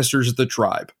the Ancestors of the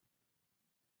tribe.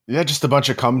 Yeah, just a bunch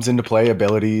of comes into play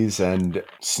abilities and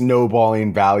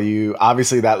snowballing value.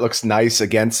 Obviously, that looks nice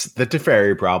against the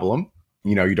Teferi problem.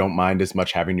 You know, you don't mind as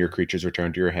much having your creatures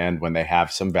return to your hand when they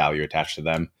have some value attached to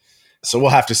them. So we'll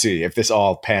have to see if this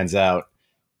all pans out.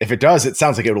 If it does, it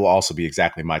sounds like it will also be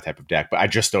exactly my type of deck, but I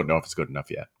just don't know if it's good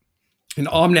enough yet. And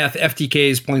Omnath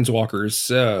FTKs Planeswalkers,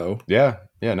 so... Yeah,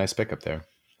 nice pickup there.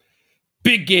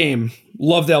 Big game.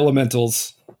 Love the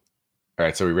elementals. All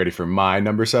right, so we ready for my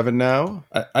number 7 now?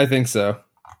 I think so.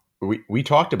 We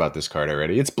talked about this card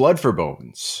already. It's Blood for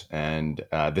Bones, and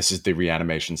this is the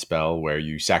reanimation spell where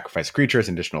you sacrifice creatures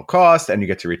at additional cost, and you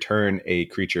get to return a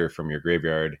creature from your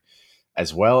graveyard,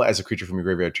 as well as a creature from your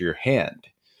graveyard to your hand.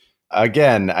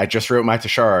 Again, I just wrote my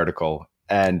Tashar article,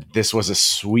 and this was a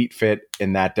sweet fit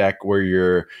in that deck where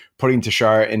you're putting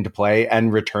Tashar into play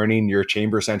and returning your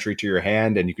Chamber Sentry to your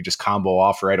hand, and you could just combo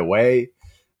off right away.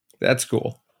 That's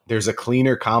cool. There's a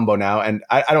cleaner combo now, and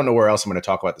I don't know where else I'm going to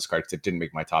talk about this card because it didn't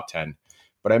make my top 10,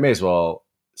 but I may as well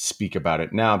speak about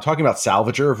it now. I'm talking about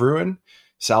Salvager of Ruin.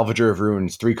 Salvager of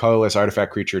Ruin's 3 colorless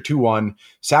artifact creature, 2/1.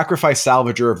 Sacrifice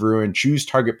Salvager of Ruin. Choose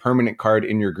target permanent card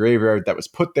in your graveyard that was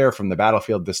put there from the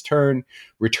battlefield this turn.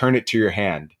 Return it to your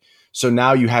hand. So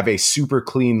now you have a super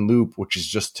clean loop, which is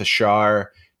just Tashar,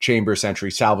 Chamber Sentry,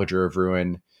 Salvager of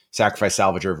Ruin, sacrifice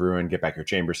Salvager of Ruin, get back your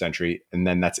Chamber Sentry, and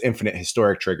then that's infinite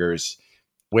historic triggers.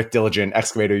 With Diligent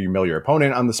Excavator, you mill your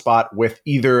opponent on the spot with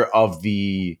either of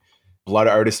the Blood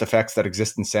Artist effects that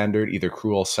exist in Standard, either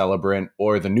Cruel Celebrant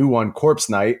or the new one, Corpse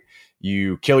Knight.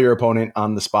 You kill your opponent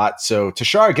on the spot. So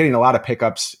Tashar getting a lot of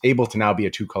pickups, able to now be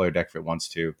a 2-color deck if it wants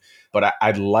to. But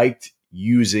I liked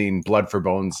using Blood for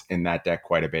Bones in that deck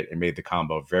quite a bit and made the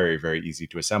combo very, very easy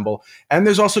to assemble. And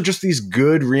there's also just these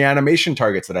good reanimation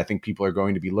targets that I think people are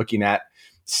going to be looking at.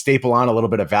 Staple on a little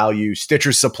bit of value.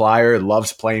 Stitcher's Supplier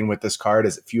loves playing with this card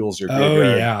as it fuels your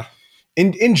graveyard. Oh, yeah.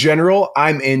 In general,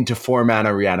 I'm into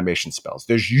 4-mana reanimation spells.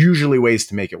 There's usually ways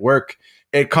to make it work.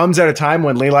 It comes at a time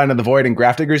when Leyline of the Void and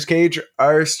Grafdigger's Cage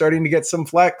are starting to get some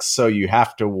flex, so you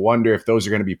have to wonder if those are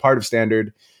going to be part of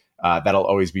Standard. That'll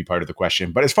always be part of the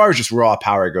question. But as far as just raw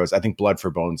power goes, I think Blood for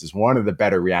Bones is one of the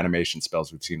better reanimation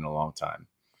spells we've seen in a long time.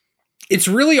 It's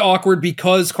really awkward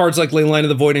because cards like Leyline of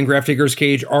the Void and Grafdigger's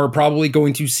Cage are probably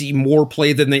going to see more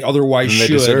play than they otherwise should.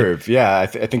 They deserve. Yeah, I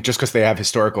think just because they have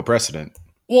historical precedent.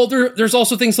 Well, there's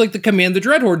also things like the Command the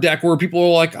Dreadhorde deck where people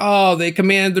are like, oh, they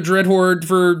command the Dreadhorde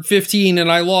for 15 and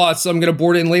I lost, so I'm going to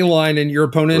board in Leyline, and your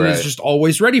opponent is just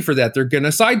always ready for that. They're going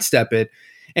to sidestep it.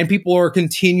 And people are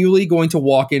continually going to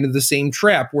walk into the same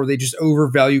trap where they just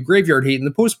overvalue Graveyard Hate in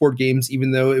the post-board games,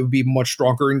 even though it would be much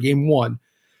stronger in game 1.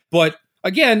 But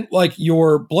again, like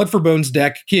your Blood for Bones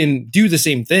deck can do the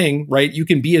same thing, right? You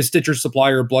can be a Stitcher's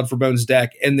Supplier Blood for Bones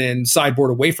deck and then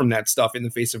sideboard away from that stuff in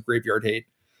the face of Graveyard Hate.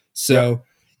 So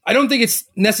I don't think it's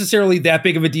necessarily that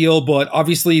big of a deal, but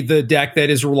obviously the deck that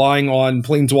is relying on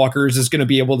Planeswalkers is going to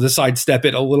be able to sidestep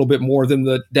it a little bit more than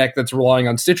the deck that's relying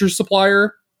on Stitcher's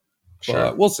Supplier. Sure.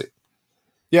 But we'll see.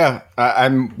 Yeah,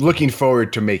 I'm looking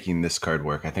forward to making this card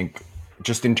work. I think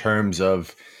just in terms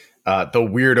of the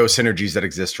weirdo synergies that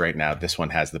exist right now, this one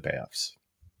has the payoffs.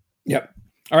 Yep.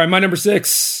 All right, my number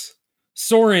 6.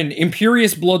 Sorin,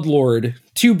 Imperious Bloodlord.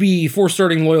 2B, 4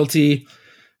 starting loyalty.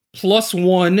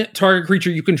 +1, target creature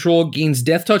you control gains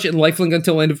Death Touch and Lifelink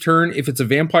until end of turn. If it's a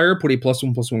vampire, put a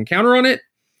 +1/+1 counter on it.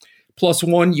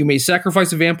 +1, you may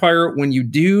sacrifice a vampire. When you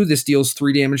do, this deals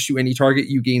 3 damage to any target.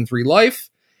 You gain 3 life.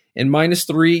 And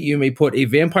 -3, you may put a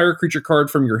vampire creature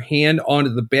card from your hand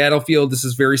onto the battlefield. This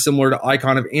is very similar to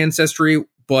Icon of Ancestry,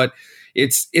 but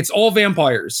it's all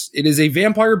vampires. It is a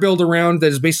vampire build around that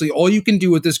is basically all you can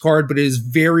do with this card, but it is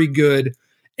very good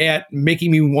at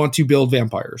making me want to build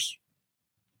vampires.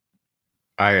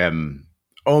 I am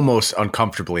almost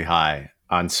uncomfortably high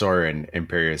on Sorin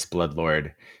Imperious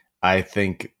Bloodlord. I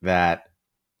think that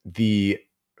the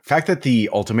fact that the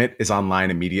ultimate is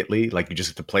online immediately, like you just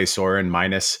have to play Sorin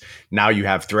minus, now you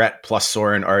have threat plus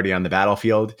Sorin already on the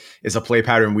battlefield, is a play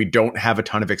pattern we don't have a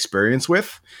ton of experience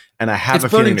with. And I have a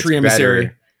feeling it's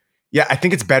better. Yeah, I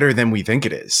think it's better than we think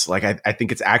it is. Like, I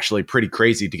think it's actually pretty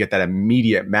crazy to get that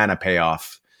immediate mana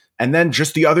payoff. And then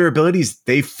just the other abilities,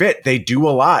 they fit, they do a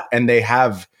lot, and they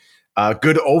have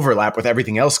good overlap with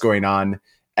everything else going on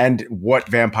and what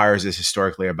Vampires is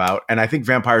historically about. And I think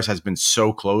Vampires has been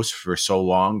so close for so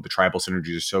long. The tribal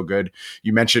synergies are so good.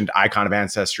 You mentioned Icon of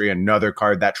Ancestry, another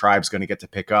card that tribe's going to get to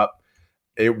pick up.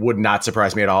 It would not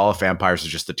surprise me at all if Vampires is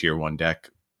just a tier 1 deck,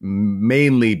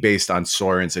 mainly based on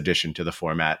Sorin's addition to the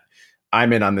format.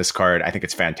 I'm in on this card. I think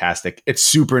it's fantastic. It's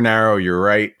super narrow, you're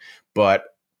right, but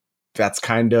that's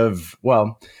kind of,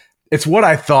 well, it's what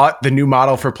I thought the new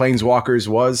model for Planeswalkers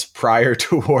was prior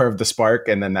to War of the Spark,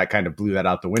 and then that kind of blew that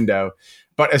out the window.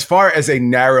 But as far as a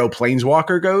narrow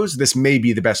Planeswalker goes, this may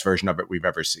be the best version of it we've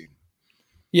ever seen.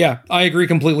 Yeah, I agree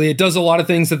completely. It does a lot of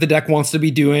things that the deck wants to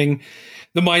be doing.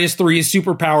 The -3 is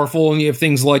super powerful, and you have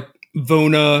things like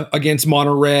Vona against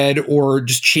Mono Red or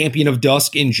just Champion of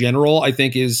Dusk in general, I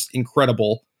think is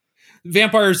incredible.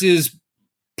 Vampires is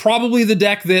probably the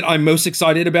deck that I'm most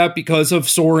excited about because of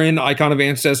Sorin, Icon of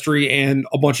Ancestry, and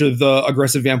a bunch of the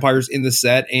aggressive vampires in the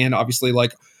set, and obviously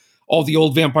like all the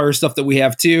old vampire stuff that we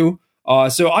have too.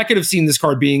 So I could have seen this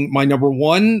card being my number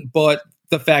 1, but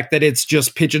the fact that it's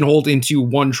just pigeonholed into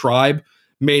one tribe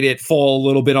made it fall a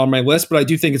little bit on my list, but I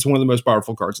do think it's one of the most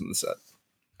powerful cards in the set.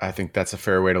 I think that's a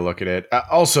fair way to look at it.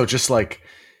 Also, just like,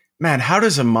 man, how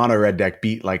does a mono red deck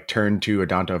beat like turn 2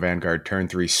 Adanto Vanguard, turn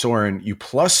 3 Sorin? You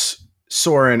plus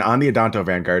Sorin on the Adanto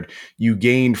Vanguard, you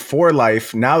gain 4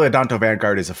 life. Now the Adanto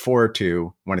Vanguard is a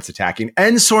 4/2 when it's attacking,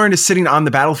 and Sorin is sitting on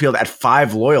the battlefield at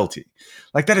 5 loyalty.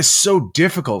 Like, that is so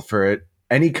difficult for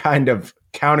any kind of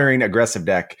countering aggressive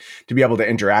deck to be able to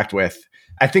interact with.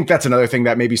 I think that's another thing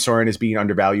that maybe Sorin is being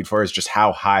undervalued for, is just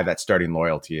how high that starting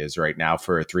loyalty is right now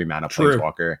for a 3-mana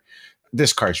Planeswalker.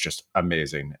 This card's just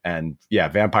amazing. And yeah,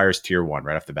 Vampires tier 1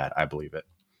 right off the bat. I believe it.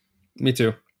 Me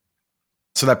too.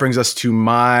 So that brings us to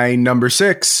my number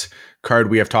 6 card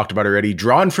we have talked about already,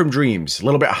 Drawn from Dreams, a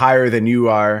little bit higher than you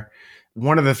are.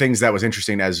 One of the things that was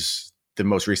interesting as the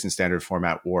most recent standard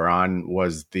format wore on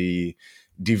was the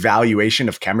devaluation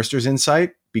of Chemist's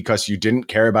Insight, because you didn't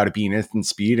care about it being instant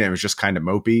speed and it was just kind of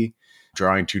mopey.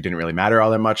 Drawing 2 didn't really matter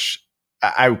all that much.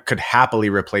 I could happily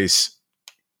replace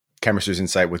Chemist's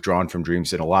Insight with Drawn from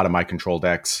Dreams in a lot of my control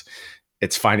decks.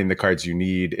 It's finding the cards you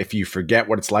need. If you forget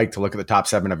what it's like to look at the top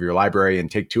 7 of your library and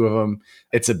take 2 of them,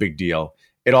 it's a big deal.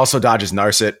 It also dodges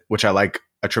Narset, which I like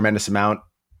a tremendous amount.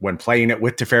 When playing it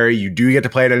with Teferi, you do get to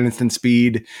play it at instant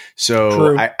speed.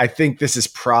 So I think this is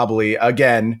probably,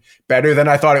 again, better than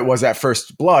I thought it was at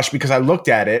first blush, because I looked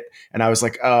at it and I was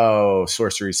like, oh,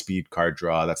 sorcery speed card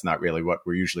draw. That's not really what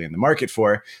we're usually in the market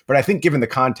for. But I think given the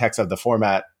context of the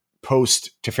format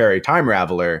post Teferi Time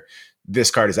Raveler,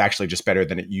 this card is actually just better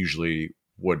than it usually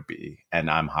would be. And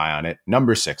I'm high on it.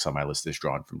 Number 6 on my list is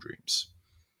Drawn from Dreams.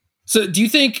 So do you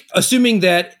think, assuming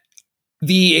that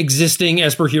the existing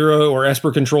Esper Hero or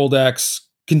Esper Control decks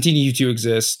continue to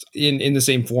exist in the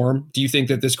same form, do you think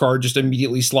that this card just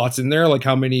immediately slots in there? Like,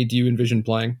 how many do you envision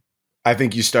playing? I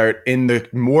think you start in the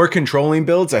more controlling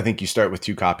builds. I think you start with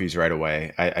 2 copies right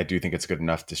away. I do think it's good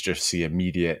enough to just see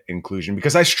immediate inclusion,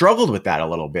 because I struggled with that a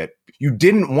little bit. You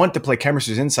didn't want to play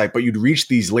Chemist's Insight, but you'd reach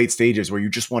these late stages where you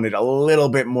just wanted a little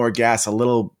bit more gas, a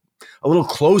little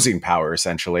closing power,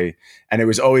 essentially. And it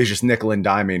was always just nickel and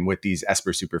diming with these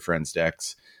Esper Super Friends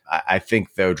decks. I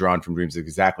think, though, Drawn from Dreams is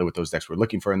exactly what those decks were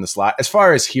looking for in the slot. As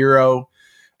far as Hero,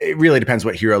 it really depends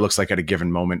what Hero looks like at a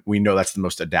given moment. We know that's the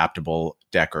most adaptable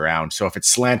deck around. So if it's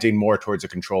slanting more towards a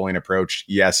controlling approach,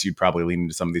 yes, you'd probably lean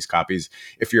into some of these copies.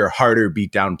 If you're harder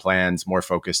beatdown plans, more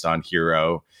focused on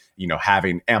Hero,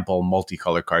 having ample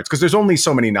multicolor cards, because there's only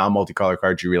so many non-multicolor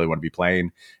cards you really want to be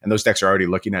playing. And those decks are already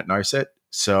looking at Narset.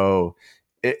 So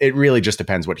it really just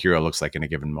depends what Hero looks like in a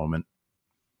given moment.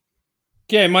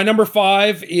 Okay, my number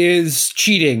 5 is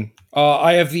cheating.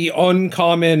 I have the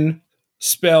uncommon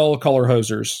spell Color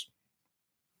Hosers.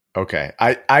 Okay,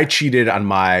 I cheated on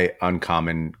my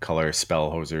uncommon color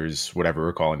spell hosers, whatever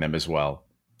we're calling them, as well.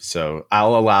 So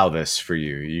I'll allow this for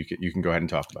you. You can go ahead and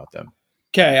talk about them.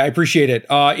 Okay, I appreciate it.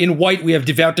 In white, we have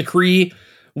Devout Decree,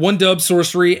 1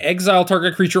 sorcery, exile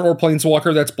target creature or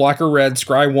planeswalker that's black or red,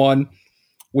 scry 1,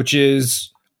 which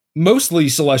is mostly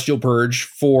Celestial Purge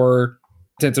for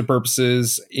intents and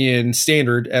purposes in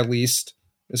standard, at least,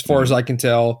 as far as I can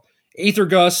tell. Aether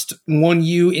Gust,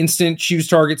 1U, instant, choose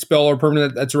target spell or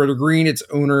permanent that's red or green. Its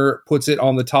owner puts it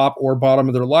on the top or bottom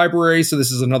of their library. So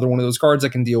this is another one of those cards that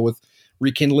can deal with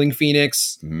Rekindling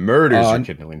Phoenix. Murders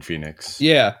Rekindling Phoenix.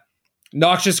 Yeah.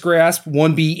 Noxious Grasp,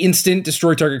 1B, instant,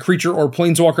 destroy target creature or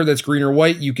planeswalker that's green or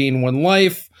white. You gain 1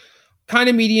 life. Kind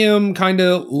of medium, kind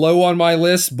of low on my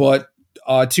list, but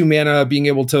 2 mana, being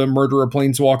able to murder a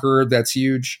planeswalker, that's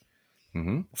huge.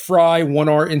 Mm-hmm. Fry,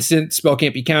 1R, instant, spell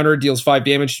can't be countered, deals 5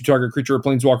 damage to target creature or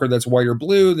planeswalker that's white or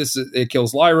blue. It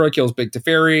kills Lyra, kills Big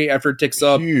Teferi after it ticks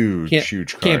up.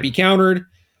 Huge card. Can't be countered.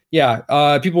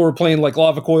 Yeah, people were playing like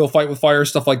Lava Coil, Fight with Fire,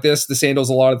 stuff like this. This handles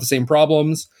a lot of the same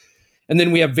problems. And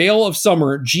then we have Veil of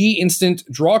Summer, G instant,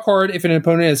 draw a card if an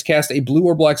opponent has cast a blue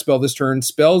or black spell this turn.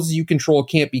 Spells you control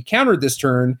can't be countered this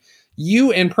turn.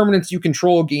 You and permanents you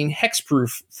control gain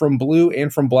hexproof from blue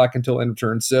and from black until end of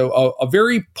turn. So a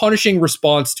very punishing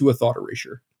response to a Thought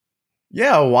Erasure.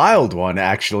 Yeah, a wild one,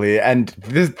 actually. And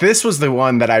this was the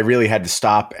one that I really had to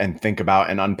stop and think about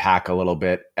and unpack a little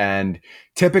bit. And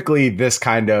typically this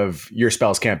kind of your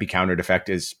spells can't be countered effect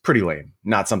is pretty lame.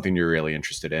 Not something you're really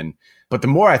interested in. But the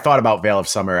more I thought about Veil of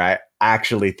Summer, I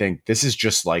actually think this is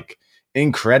just like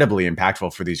incredibly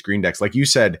impactful for these green decks. Like you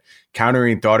said,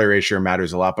 countering Thought Erasure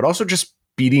matters a lot, but also just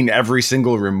beating every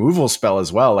single removal spell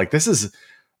as well. Like this is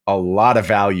a lot of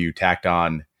value tacked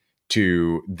on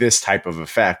to this type of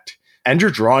effect. And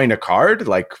you're drawing a card,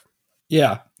 like,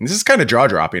 yeah, this is kind of jaw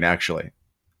dropping, actually.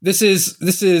 This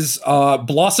is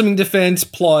Blossoming Defense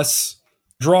plus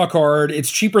draw a card. It's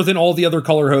cheaper than all the other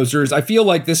color hosers. I feel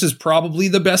like this is probably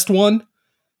the best one.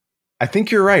 I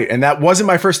think you're right. And that wasn't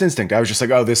my first instinct. I was just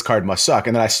like, oh, this card must suck.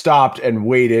 And then I stopped and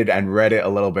waited and read it a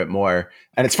little bit more.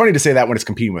 And it's funny to say that when it's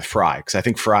competing with Fry, because I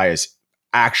think Fry is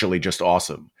actually just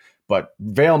awesome. But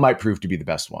Veil might prove to be the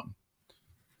best one.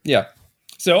 Yeah.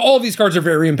 So all of these cards are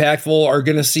very impactful, are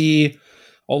going to see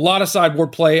a lot of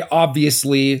sideboard play,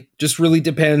 obviously. Just really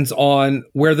depends on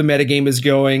where the metagame is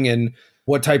going and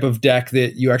what type of deck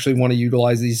that you actually want to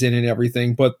utilize these in and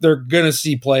everything. But they're going to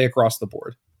see play across the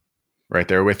board. Right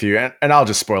there with you. And I'll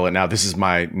just spoil it now. This is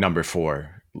my number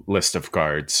 4 list of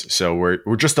cards. So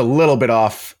we're just a little bit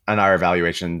off on our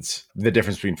evaluations. The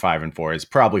difference between 5 and 4 is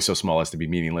probably so small as to be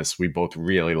meaningless. We both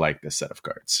really like this set of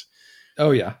cards.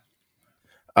 Oh, yeah.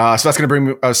 So that's going to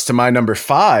bring us to my number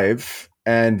 5.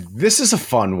 And this is a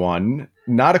fun one.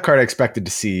 Not a card I expected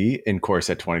to see in Core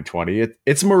Set 2020.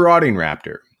 It's Marauding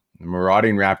Raptor.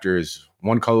 Marauding Raptor is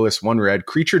 1 colorless, 1 red,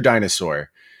 creature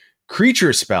dinosaur.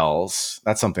 Creature spells,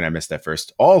 that's something I missed at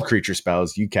first. All creature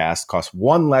spells you cast cost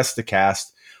 1 less to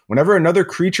cast. Whenever another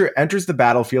creature enters the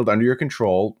battlefield under your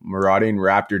control, Marauding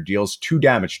Raptor deals 2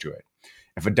 damage to it.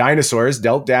 If a dinosaur is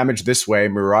dealt damage this way,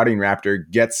 Marauding Raptor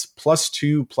gets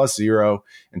 +2/+0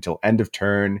 until end of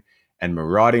turn. And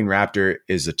Marauding Raptor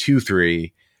is a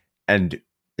 2/3. And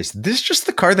is this just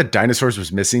the card that Dinosaurs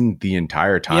was missing the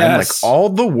entire time? Yes. Like all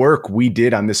the work we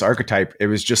did on this archetype, it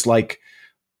was just like,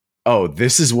 oh,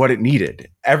 this is what it needed.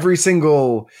 Every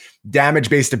single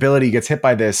damage-based ability gets hit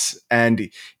by this. And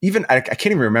even, I can't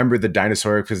even remember the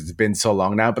dinosaur because it's been so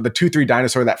long now, but the 2/3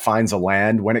 dinosaur that finds a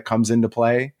land when it comes into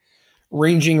play.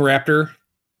 Ranging Raptor.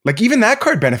 Like even that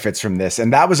card benefits from this.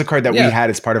 And that was a card that we had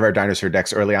as part of our dinosaur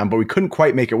decks early on, but we couldn't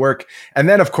quite make it work. And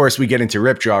then of course we get into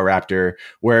Ripjaw Raptor,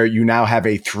 where you now have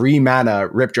a 3 mana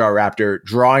Ripjaw Raptor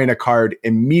drawing a card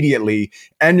immediately,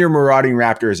 and your Marauding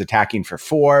Raptor is attacking for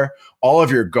 4. All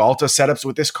of your Galta setups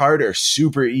with this card are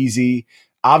super easy.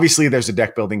 Obviously there's a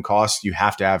deck building cost. You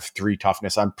have to have 3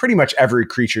 toughness on pretty much every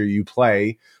creature you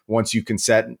play once you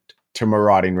consent to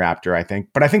Marauding Raptor, I think.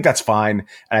 But I think that's fine.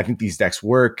 And I think these decks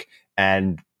work.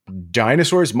 And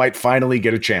Dinosaurs might finally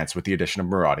get a chance with the addition of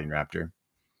Marauding Raptor.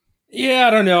 Yeah, I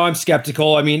don't know. I'm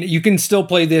skeptical. I mean, you can still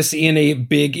play this in a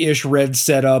big-ish red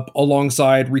setup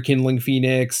alongside Rekindling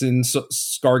Phoenix and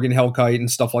Skargan Hellkite and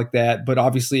stuff like that. But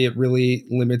obviously it really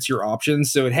limits your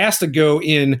options. So it has to go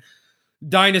in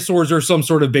Dinosaurs or some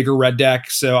sort of bigger red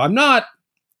deck. So I'm not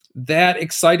that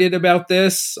excited about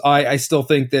this. I still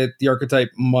think that the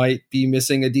archetype might be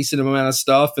missing a decent amount of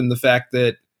stuff. And the fact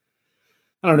that,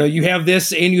 I don't know, you have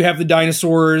this and you have the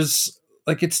Dinosaurs,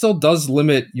 like it still does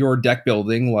limit your deck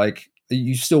building. Like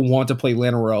you still want to play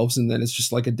Llanowar Elves, and then it's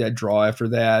just like a dead draw after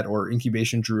that, or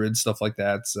Incubation Druid, stuff like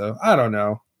that. So I don't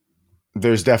know.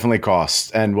 There's definitely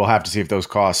costs, and we'll have to see if those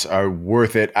costs are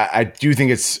worth it. I do think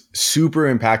it's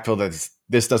super impactful that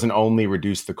this doesn't only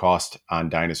reduce the cost on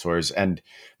Dinosaurs, and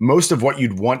most of what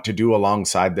you'd want to do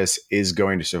alongside this is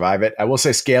going to survive it. I will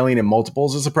say scaling in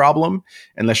multiples is a problem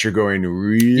unless you're going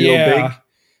real big.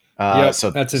 So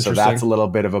that's interesting. So that's a little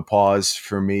bit of a pause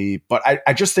for me. But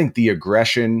I just think the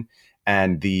aggression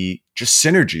and the just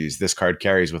synergies this card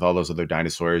carries with all those other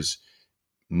dinosaurs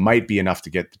might be enough to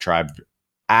get the tribe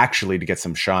actually to get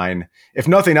some shine. If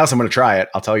nothing else, I'm going to try it.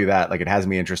 I'll tell you that. Like, it has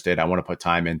me interested. I want to put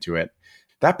time into it.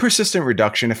 That persistent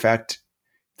reduction effect,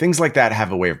 things like that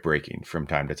have a way of breaking from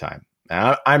time to time.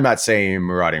 Now, I'm not saying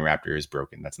Marauding Raptor is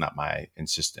broken. That's not my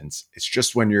insistence. It's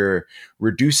just when you're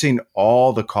reducing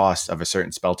all the cost of a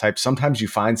certain spell type, sometimes you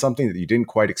find something that you didn't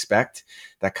quite expect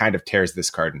that kind of tears this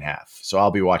card in half. So I'll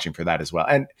be watching for that as well.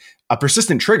 And a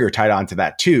persistent trigger tied onto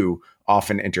that too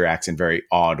often interacts in very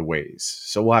odd ways.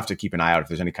 So we'll have to keep an eye out if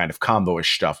there's any kind of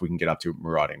combo-ish stuff we can get up to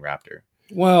Marauding Raptor.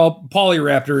 Well,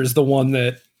 Polyraptor is the one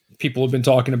that people have been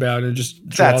talking about, and just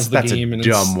draws the game. That's a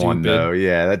dumb one, though.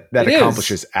 Yeah, that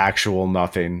accomplishes actual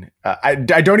nothing. I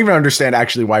don't even understand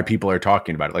actually why people are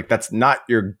talking about it. Like, that's not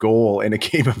your goal in a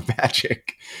game of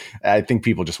Magic. I think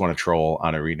people just want to troll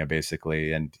on Arena,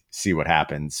 basically, and see what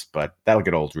happens. But that'll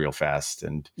get old real fast.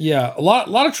 And yeah, a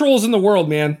lot of trolls in the world,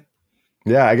 man.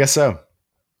 Yeah, I guess so.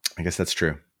 I guess that's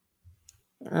true.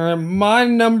 My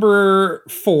number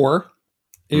 4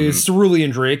 is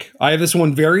Cerulean Drake. I have this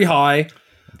one very high.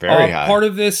 Very high. Part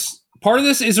of this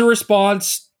is a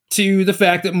response to the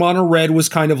fact that Mono Red was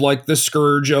kind of like the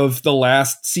scourge of the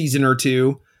last season or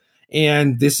two.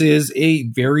 And this is a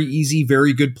very easy,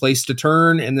 very good place to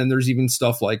turn. And then there's even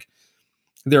stuff like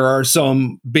there are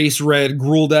some base red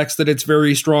Gruul decks that it's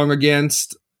very strong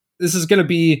against. This is going to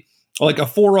be like a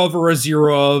 4 of or a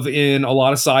 0 of in a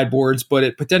lot of sideboards, but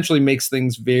it potentially makes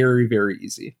things very, very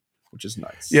easy, which is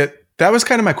nice. Yeah. That was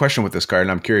kind of my question with this card,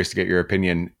 and I'm curious to get your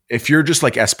opinion. If you're just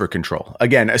like Esper Control,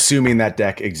 again, assuming that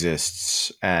deck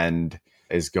exists and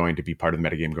is going to be part of the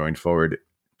metagame going forward,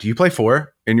 do you play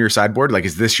 4 in your sideboard? Like,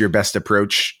 is this your best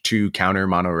approach to counter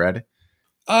Mono Red?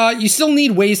 You still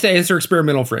need ways to answer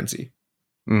Experimental Frenzy.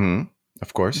 Mm-hmm.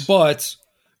 Of course. But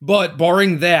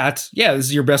barring that, yeah, this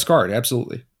is your best card.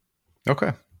 Absolutely.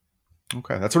 Okay.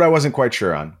 That's what I wasn't quite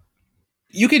sure on.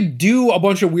 You could do a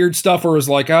bunch of weird stuff where it's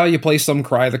like, you play some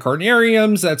Cry of the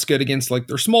Carnariums. That's good against like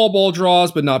their small ball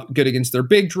draws, but not good against their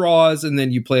big draws. And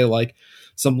then you play like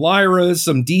some Lyras,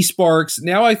 some D-Sparks.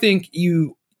 Now I think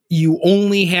you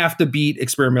only have to beat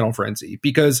Experimental Frenzy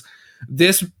because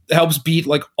this helps beat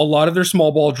like a lot of their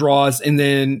small ball draws. And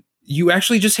then you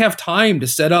actually just have time to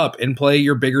set up and play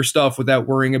your bigger stuff without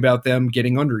worrying about them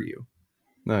getting under you.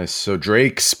 Nice. So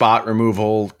Drake, spot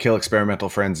removal, kill Experimental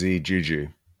Frenzy,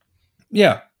 GG.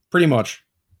 Yeah, pretty much.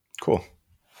 Cool.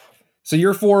 So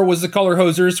your 4 was the Color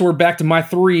Hosers. So we're back to my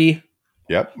 3.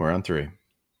 Yep, we're on 3.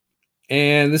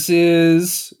 And this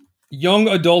is Young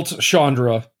Adult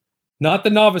Chandra, not the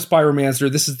Novice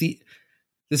Pyromancer. This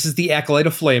is the Acolyte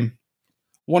of Flame.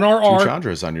 1 RR. 2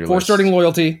 Chandras on your 4 list. starting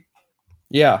loyalty.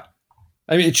 Yeah.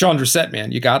 I mean, it's Chandra set,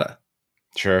 man. You gotta.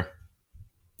 Sure.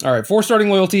 All right, 4 starting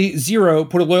loyalty. 0,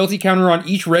 put a loyalty counter on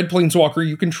each red planeswalker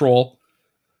you control.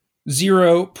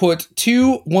 0, put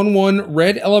 2 1/1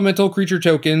 red elemental creature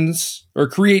tokens, or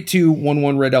create 2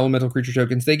 1/1 red elemental creature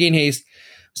tokens. They gain haste.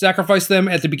 Sacrifice them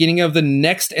at the beginning of the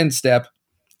next end step.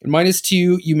 And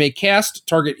 -2, you may cast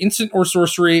target instant or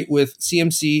sorcery with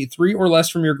CMC 3 or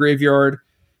less from your graveyard.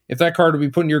 If that card will be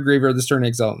put in your graveyard this turn,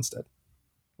 exile instead.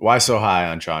 Why so high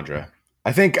on Chandra?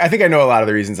 I think I know a lot of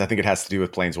the reasons. I think it has to do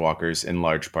with planeswalkers in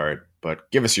large part,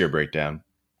 but give us your breakdown.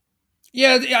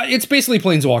 Yeah, it's basically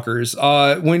planeswalkers.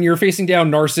 When you're facing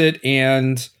down Narset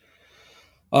and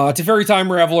Teferi Time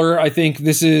Raveler, I think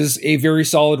this is a very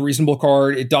solid, reasonable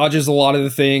card. It dodges a lot of the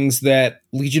things that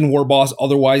Legion Warboss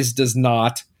otherwise does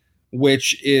not,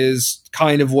 which is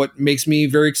kind of what makes me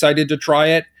very excited to try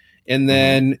it. And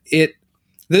then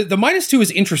the -2 is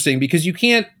interesting because you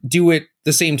can't do it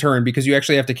the same turn because you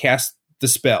actually have to cast the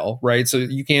spell, right? So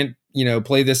you can't,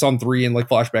 play this on 3 and like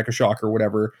flashback a shock or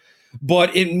whatever.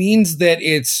 But it means that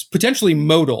it's potentially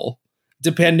modal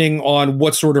depending on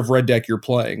what sort of red deck you're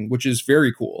playing, which is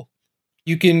very cool.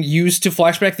 You can use to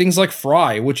flashback things like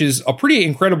Fry, which is a pretty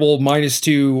incredible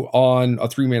 -2 on a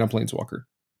 3-mana planeswalker.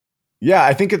 Yeah,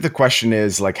 I think the question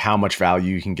is like how much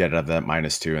value you can get out of that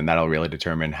 -2, and that'll really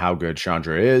determine how good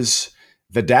Chandra is.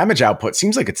 The damage output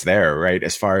seems like it's there, right?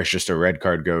 As far as just a red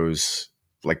card goes,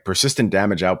 like persistent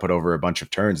damage output over a bunch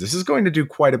of turns, this is going to do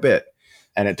quite a bit.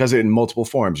 And it does it in multiple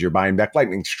forms. You're buying back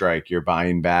Lightning Strike. You're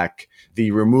buying back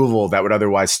the removal that would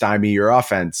otherwise stymie your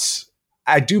offense.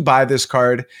 I do buy this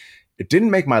card. It didn't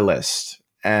make my list.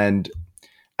 And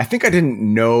I think I didn't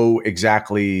know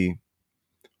exactly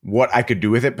what I could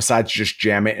do with it besides just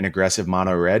jam it in aggressive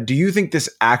mono red. Do you think this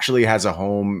actually has a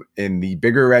home in the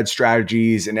bigger red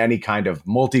strategies, in any kind of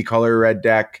multicolor red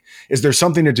deck? Is there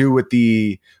something to do with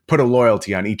the put a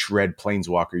loyalty on each red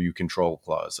planeswalker you control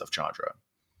clause of Chandra?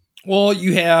 Well,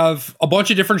 you have a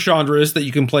bunch of different Chandras that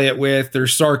you can play it with.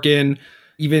 There's Sarkhan,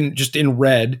 even just in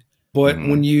red. But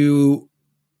when you,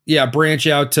 branch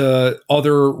out to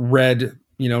other red,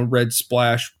 red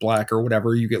splash black or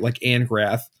whatever, you get like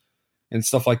Angrath and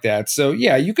stuff like that. So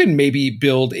yeah, you can maybe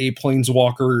build a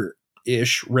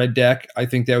Planeswalker-ish red deck. I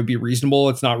think that would be reasonable.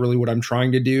 It's not really what I'm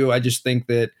trying to do. I just think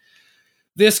that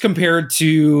this compared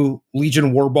to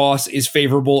Legion Warboss is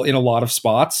favorable in a lot of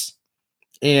spots.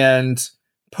 And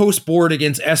post board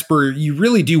against Esper, you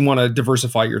really do want to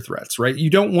diversify your threats, right? You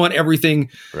don't want everything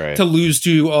to lose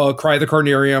to Cry the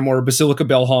Carnarium or Basilica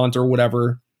Bellhaunt or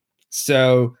whatever.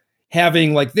 So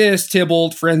having like this,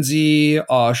 Tybalt, Frenzy,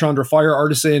 Chandra Fire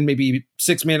Artisan, maybe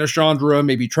 6 mana Chandra,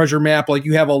 maybe Treasure Map, like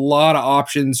you have a lot of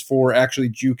options for actually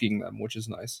juking them, which is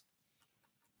nice.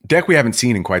 Deck we haven't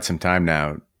seen in quite some time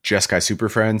now. Jeskai Super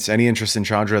Friends. Any interest in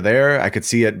Chandra there? I could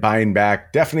see it buying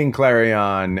back Deafening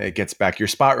Clarion. It gets back your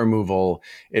spot removal.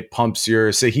 It pumps your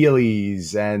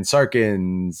Saheelis and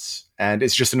Sarkhans. And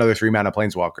it's just another 3-mana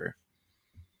Planeswalker.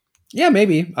 Yeah,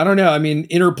 maybe. I don't know. I mean,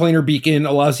 Interplanar Beacon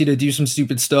allows you to do some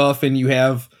stupid stuff, and you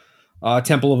have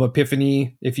Temple of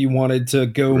Epiphany if you wanted to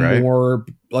go more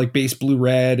like base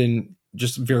blue-red and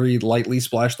just very lightly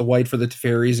splash the white for the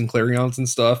Teferis and Clarions and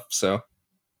stuff. So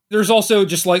there's also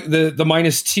just like the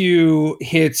 -2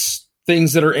 hits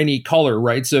things that are any color,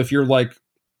 right? So if you're like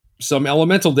some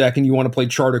elemental deck and you want to play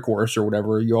Charticourse or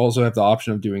whatever, you also have the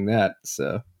option of doing that.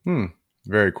 So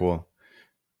very cool.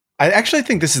 I actually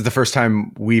think this is the first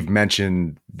time we've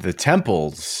mentioned the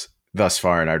temples thus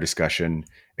far in our discussion.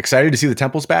 Excited to see the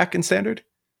temples back in Standard?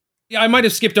 Yeah, I might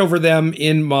have skipped over them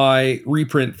in my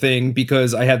reprint thing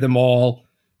because I had them all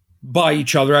by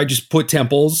each other. I just put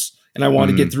temples and I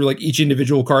want to get through like each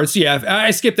individual card. So yeah,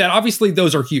 I skipped that. Obviously,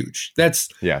 those are huge. That's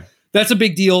a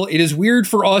big deal. It is weird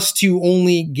for us to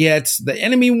only get the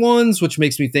enemy ones, which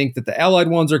makes me think that the allied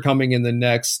ones are coming in the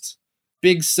next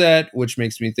big set, which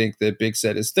makes me think that big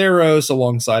set is Theros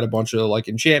alongside a bunch of like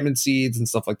enchantment seeds and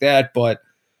stuff like that. But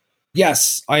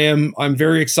yes, I'm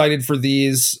very excited for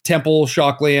these. Temple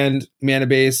Shockland mana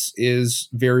base is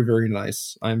very, very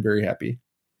nice. I'm very happy.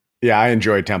 Yeah, I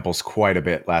enjoyed temples quite a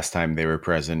bit last time they were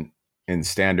present in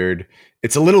Standard.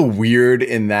 It's a little weird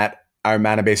in that our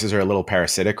mana bases are a little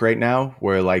parasitic right now,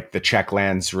 where like the check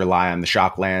lands rely on the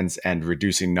shock lands and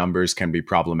reducing numbers can be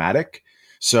problematic.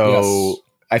 So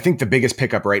I think the biggest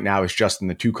pickup right now is just in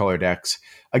the 2-color decks.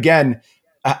 Again,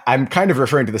 I'm kind of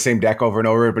referring to the same deck over and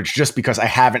over, but it's just because I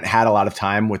haven't had a lot of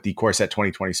time with the Core Set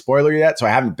 2020 spoiler yet, so I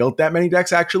haven't built that many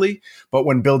decks actually. But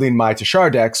when building my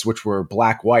Tashar decks, which were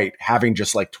black-white, having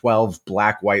just like 12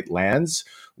 black-white lands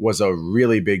was a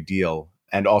really big deal.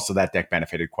 And also that deck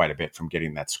benefited quite a bit from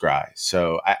getting that scry.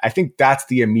 So I think that's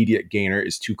the immediate gainer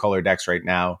is 2-color decks right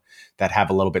now that have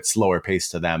a little bit slower pace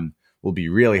to them. We'll be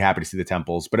really happy to see the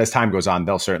temples. But as time goes on,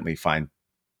 they'll certainly find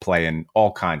play in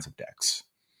all kinds of decks.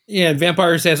 Yeah, and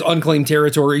Vampires has unclaimed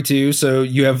territory too, so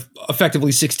you have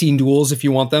effectively 16 duels if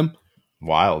you want them.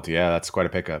 Wild. Yeah, that's quite a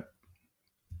pickup.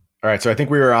 All right, so I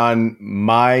think we are on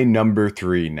my number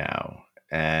 3 now.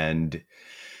 And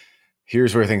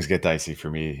here's where things get dicey for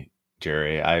me,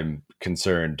 Jerry. I'm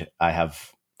concerned I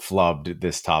have flubbed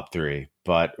this top 3,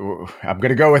 but I'm going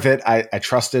to go with it. I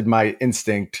trusted my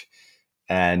instinct.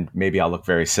 And maybe I'll look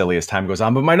very silly as time goes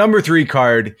on. But my number 3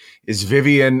 card is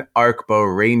Vivien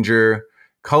Arkbow Ranger.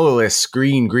 Colorless,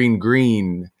 green,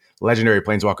 legendary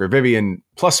Planeswalker Vivien,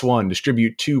 +1,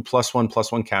 distribute 2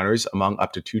 +1/+1 counters among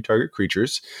up to 2 target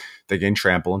creatures. They gain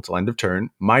trample until end of turn.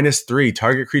 -3,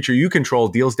 target creature you control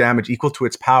deals damage equal to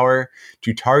its power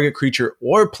to target creature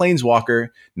or Planeswalker,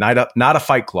 not a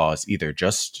fight clause either,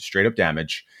 just straight up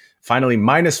damage. Finally,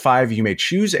 -5, you may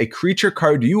choose a creature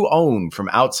card you own from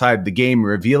outside the game,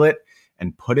 reveal it,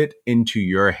 and put it into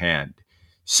your hand.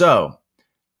 So,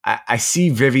 I see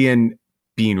Vivien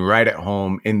being right at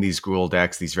home in these Gruul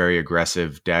decks, these very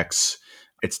aggressive decks.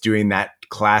 It's doing that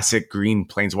classic green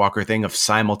Planeswalker thing of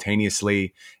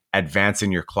simultaneously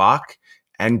advancing your clock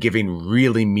and giving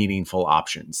really meaningful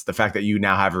options. The fact that you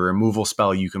now have a removal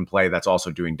spell you can play that's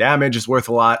also doing damage is worth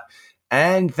a lot.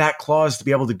 And that clause to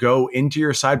be able to go into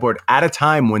your sideboard at a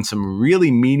time when some really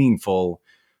meaningful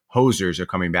hosers are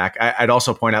coming back. I'd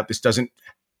also point out this doesn't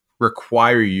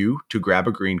require you to grab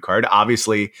a green card.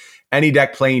 Obviously, any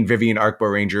deck playing Vivien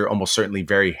Arkbow Ranger, almost certainly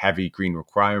very heavy green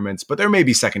requirements, but there may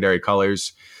be secondary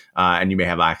colors, and you may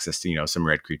have access to, some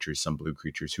red creatures, some blue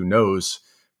creatures, who knows?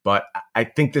 But I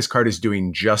think this card is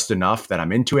doing just enough that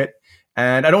I'm into it.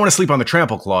 And I don't want to sleep on the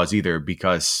trample clause either,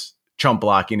 because chump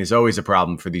blocking is always a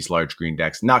problem for these large green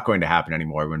decks. Not going to happen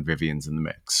anymore when Vivien's in the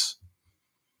mix.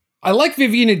 I like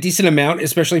Vivien a decent amount,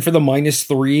 especially for the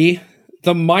 -3.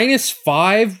 the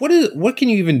 -5, what can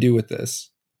you even do with this?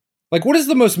 Like, what is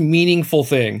the most meaningful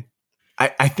thing?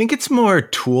 I think it's more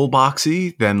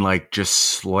toolboxy than like just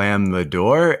slam the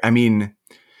door. I mean,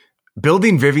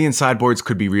 building Vivien sideboards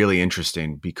could be really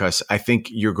interesting because I think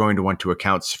you're going to want to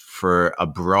account for a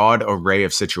broad array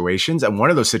of situations. And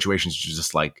one of those situations is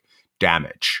just like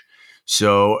damage.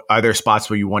 So are there spots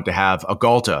where you want to have a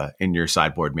Ghalta in your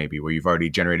sideboard, maybe where you've already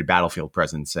generated battlefield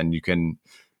presence and you can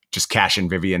just cash in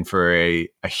Vivien for a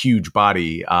huge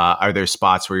body? Are there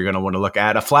spots where you're going to want to look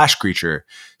at a flash creature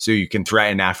so you can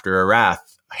threaten after a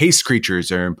Wrath? Haste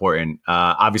creatures are important.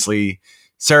 Obviously,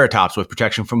 Ceratops with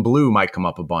protection from blue might come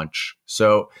up a bunch.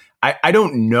 So I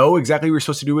don't know exactly what we're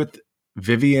supposed to do with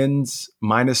Vivien's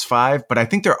 -5, but I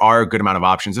think there are a good amount of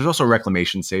options. There's also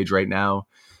Reclamation Sage right now.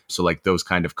 So like those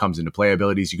kind of comes into play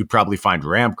abilities. You could probably find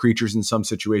ramp creatures in some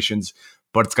situations,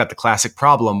 but it's got the classic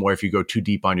problem where if you go too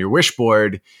deep on your wish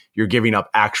board, you're giving up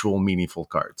actual meaningful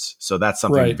cards. So that's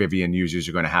something Right. Vivien users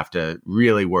are going to have to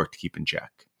really work to keep in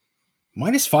check.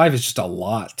 -5 is just a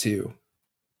lot too.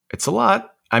 It's a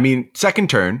lot. I mean, second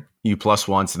turn, you plus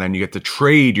once, and then you get to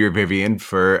trade your Vivien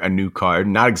for a new card.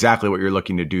 Not exactly what you're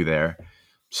looking to do there.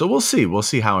 So we'll see. We'll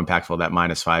see how impactful that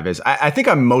 -5 is. I think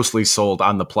I'm mostly sold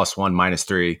on the +1,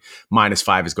 -3.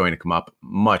 -5 is going to come up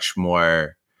much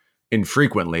more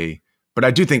infrequently. But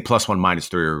I do think +1,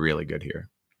 -3 are really good here.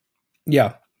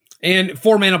 Yeah. And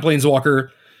 4-mana Planeswalker,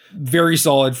 very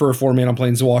solid for a 4-mana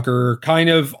Planeswalker. Kind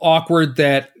of awkward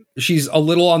that she's a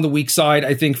little on the weak side,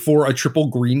 I think, for a triple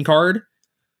green card.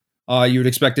 You would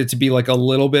expect it to be like a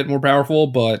little bit more powerful,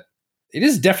 but it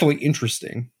is definitely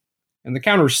interesting. And the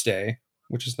counters stay,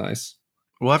 which is nice.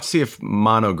 We'll have to see if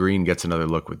Mono Green gets another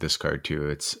look with this card, too.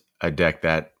 It's a deck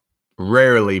that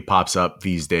rarely pops up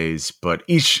these days, but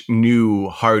each new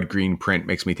hard green print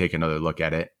makes me take another look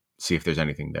at it, see if there's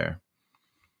anything there.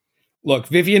 Look,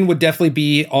 Vivien would definitely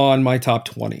be on my top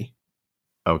 20.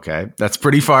 Okay, that's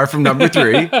pretty far from number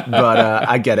 3, but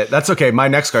I get it. That's okay. My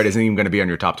next card isn't even going to be on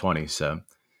your top 20, so.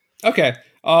 Okay.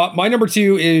 My number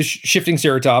 2 is Shifting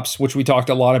Ceratops, which we talked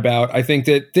a lot about. I think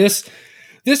that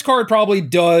this card probably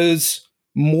does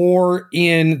more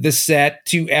in the set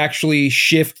to actually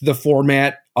shift the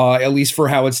format, at least for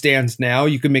how it stands now.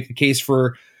 You can make a case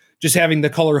for just having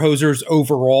the color hosers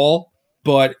overall,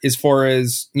 but as far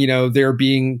as, there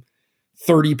being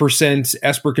 30%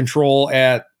 Esper control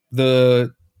at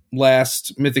the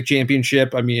last Mythic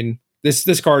Championship, I mean,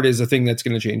 this card is a thing that's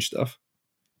going to change stuff.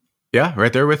 Yeah,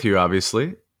 right there with you,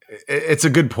 obviously. It's a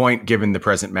good point given the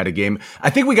present metagame. I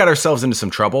think we got ourselves into some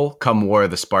trouble come War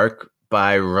of the Spark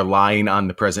by relying on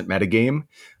the present metagame.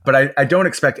 But I don't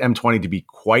expect M20 to be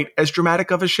quite as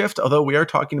dramatic of a shift, although we are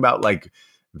talking about like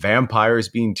vampires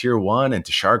being tier 1 and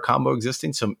Tashar combo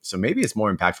existing. So maybe it's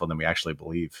more impactful than we actually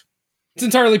believe. It's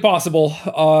entirely possible.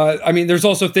 I mean, there's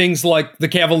also things like the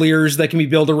Cavaliers that can be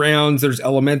built around. There's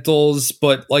elementals,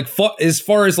 but like as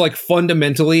far as like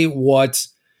fundamentally what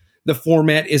the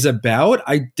format is about,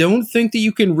 I don't think that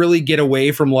you can really get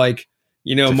away from like,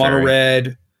 mono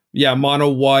red, mono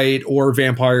white or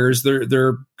vampires. They're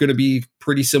going to be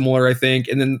pretty similar, I think.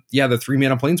 And then, the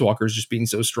 3-mana Planeswalkers just being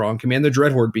so strong, Command the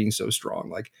Dreadhorde being so strong.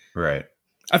 Like, right.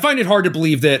 I find it hard to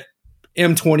believe that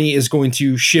M20 is going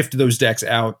to shift those decks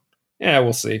out. Yeah,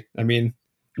 we'll see. I mean,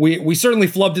 we certainly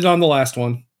flubbed it on the last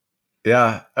one.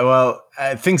 Yeah, well,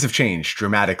 things have changed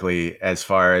dramatically as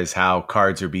far as how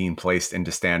cards are being placed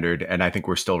into Standard, and I think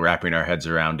we're still wrapping our heads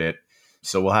around it.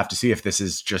 So we'll have to see if this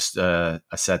is just a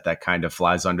set that kind of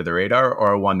flies under the radar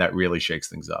or one that really shakes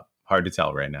things up. Hard to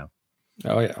tell right now.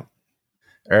 Oh, yeah.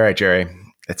 All right, Jerry,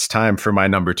 it's time for my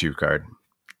number 2 card.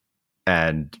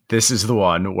 And this is the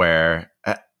one where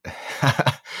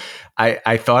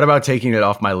I thought about taking it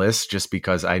off my list just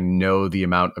because I know the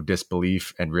amount of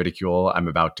disbelief and ridicule I'm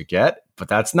about to get, but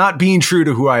that's not being true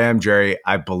to who I am, Jerry.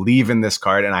 I believe in this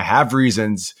card and I have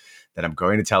reasons that I'm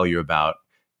going to tell you about.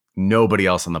 Nobody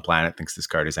else on the planet thinks this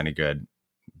card is any good,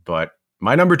 but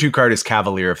my number 2 card is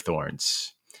Cavalier of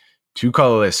Thorns. 2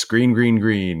 colorless, green, green,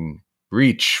 green.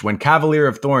 Reach. When Cavalier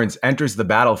of Thorns enters the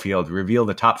battlefield, reveal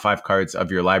the top 5 cards of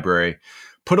your library.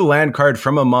 Put a land card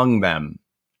from among them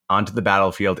onto the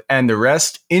battlefield and the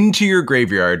rest into your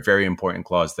graveyard. Very important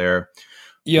clause there.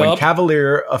 Yep. When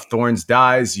Cavalier of Thorns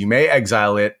dies, you may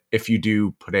exile it. If you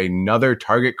do, put another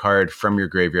target card from your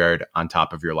graveyard on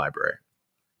top of your library.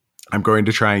 I'm going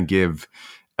to try and give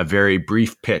a very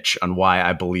brief pitch on why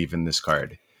I believe in this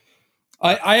card.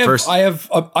 I have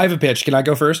a pitch. Can I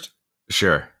go first?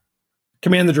 Sure.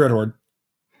 Command the Dreadhorde.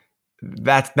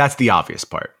 That's the obvious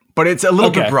part, but it's a little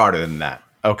bit broader than that.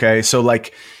 Okay, so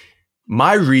like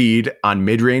my read on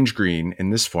mid-range green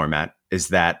in this format is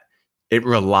that it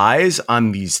relies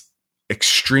on these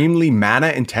extremely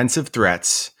mana-intensive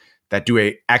threats that do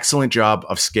an excellent job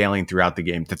of scaling throughout the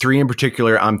game. The 3 in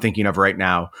particular I'm thinking of right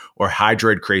now are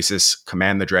Hydroid Krasis,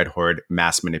 Command the Dreadhorde,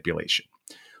 Mass Manipulation.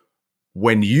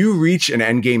 When you reach an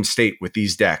endgame state with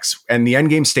these decks, and the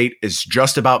endgame state is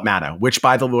just about mana, which,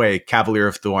 by the way, Cavalier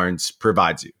of Thorns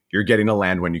provides you. You're getting a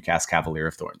land when you cast Cavalier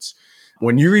of Thorns.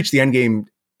 When you reach the endgame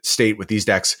state with these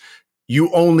decks,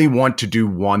 you only want to do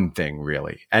one thing,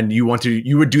 really. And you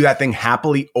would do that thing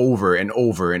happily over and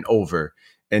over and over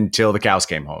until the cows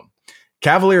came home.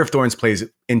 Cavalier of Thorns plays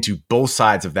into both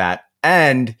sides of that.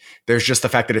 And there's just the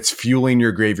fact that it's fueling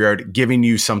your graveyard, giving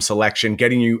you some selection,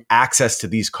 getting you access to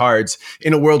these cards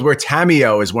in a world where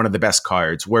Tamiyo is one of the best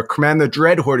cards, where Command the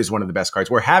Dreadhorde is one of the best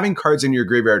cards, where having cards in your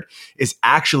graveyard is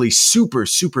actually super,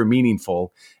 super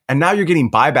meaningful. And now you're getting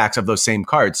buybacks of those same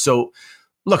cards. So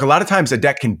look, a lot of times a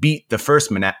deck can beat the first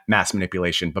mass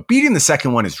manipulation, but beating the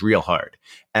second one is real hard.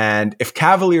 And if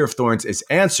Cavalier of Thorns is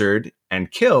answered and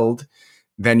killed,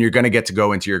 then you're going to get to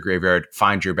go into your graveyard,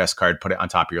 find your best card, put it on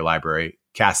top of your library,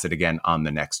 cast it again on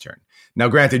the next turn. Now,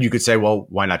 granted, you could say, well,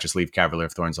 why not just leave Cavalier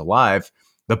of Thorns alive?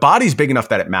 The body's big enough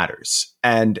that it matters.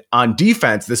 And on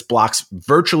defense, this blocks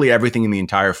virtually everything in the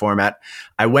entire format.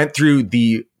 I went through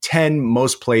the 10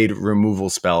 most played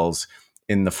removal spells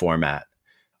in the format.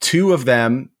 2 of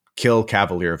them kill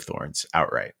Cavalier of Thorns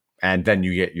outright, and then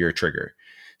you get your trigger.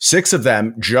 6 of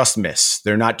them just miss.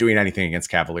 They're not doing anything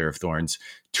against Cavalier of Thorns.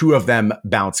 2 of them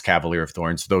bounce Cavalier of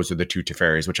Thorns. Those are the 2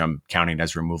 Teferis, which I'm counting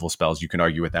as removal spells. You can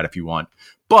argue with that if you want.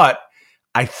 But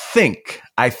I think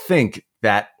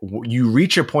that you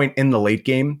reach a point in the late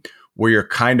game where you're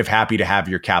kind of happy to have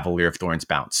your Cavalier of Thorns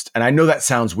bounced. And I know that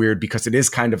sounds weird because it is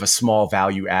kind of a small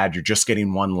value add. You're just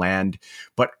getting one land.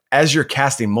 But as you're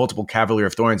casting multiple Cavalier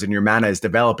of Thorns and your mana is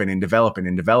developing and developing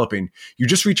and developing, you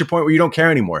just reach a point where you don't care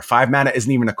anymore. 5 mana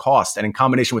isn't even a cost. And in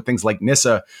combination with things like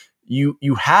Nissa,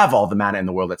 you have all the mana in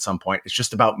the world at some point. It's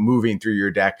just about moving through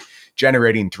your deck,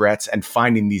 generating threats, and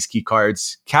finding these key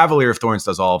cards. Cavalier of Thorns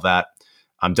does all of that.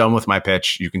 I'm done with my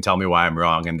pitch. You can tell me why I'm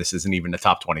wrong, and this isn't even a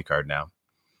top 20 card now.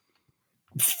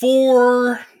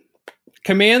 For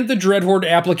Command the Dreadhorde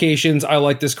applications, I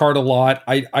like this card a lot.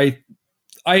 I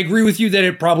agree with you that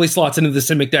it probably slots into the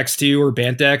Simic decks too, or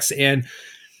Bant decks, and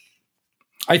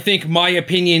I think my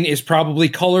opinion is probably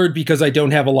colored because I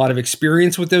don't have a lot of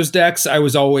experience with those decks. I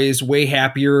was always way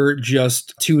happier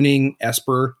just tuning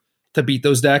Esper to beat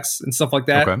those decks and stuff like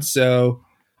that. Okay. So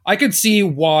I could see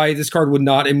why this card would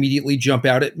not immediately jump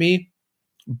out at me,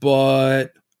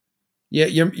 but yeah,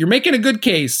 you're making a good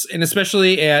case, and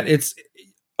especially at it's.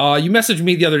 You messaged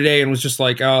me the other day and was just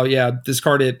like, "Oh yeah, this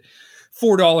card at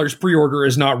 $4 pre-order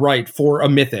is not right for a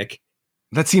mythic."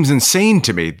 That seems insane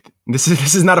to me. This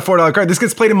is not a $4 card. This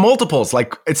gets played in multiples.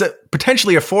 Like it's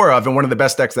potentially a 4 of in one of the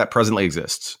best decks that presently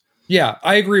exists. Yeah,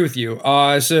 I agree with you.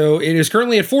 So it is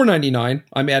currently at $4.99.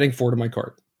 I'm adding 4 to my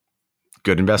cart.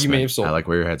 Good investment. You may have sold. I like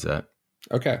where your head's at.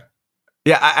 Okay.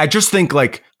 Yeah, I just think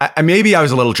like maybe I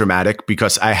was a little dramatic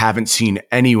because I haven't seen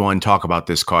anyone talk about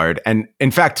this card. And in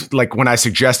fact, like when I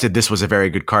suggested this was a very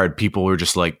good card, people were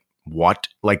just like, what?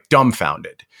 Like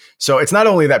dumbfounded. So it's not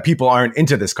only that people aren't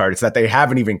into this card, it's that they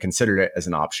haven't even considered it as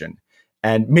an option.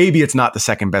 And maybe it's not the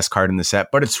second best card in the set,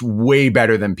 but it's way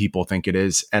better than people think it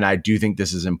is. And I do think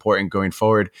this is important going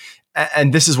forward.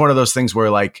 And this is one of those things where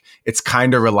like it's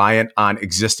kind of reliant on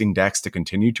existing decks to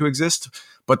continue to exist.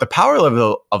 But the power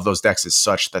level of those decks is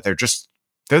such that they're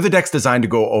the decks designed to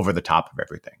go over the top of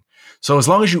everything. So as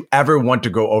long as you ever want to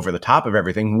go over the top of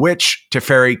everything, which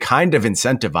Teferi kind of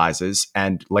incentivizes,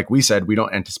 and like we said, we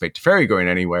don't anticipate Teferi going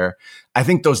anywhere, I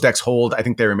think those decks hold. I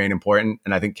think they remain important,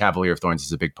 and I think Cavalier of Thorns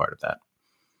is a big part of that.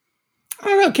 I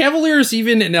don't know. Cavalier is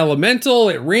even an elemental.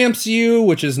 It ramps you,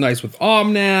 which is nice with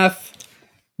Omnath.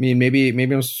 I mean, maybe I'm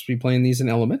supposed to be playing these in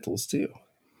elementals too.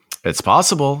 It's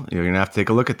possible. You're going to have to take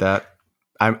a look at that.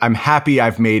 I'm happy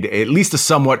I've made at least a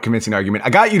somewhat convincing argument. I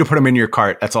got you to put them in your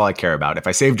cart. That's all I care about. If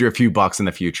I saved you a few bucks in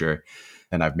the future,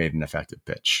 then I've made an effective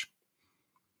pitch.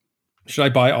 Should I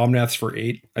buy Omnaths for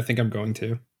 8? I think I'm going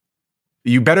to.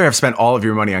 You better have spent all of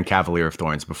your money on Cavalier of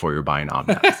Thorns before you're buying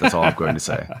Omnaths. That's all I'm going to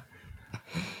say.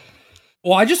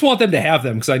 Well, I just want them to have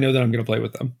them because I know that I'm going to play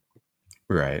with them.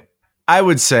 Right. I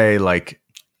would say like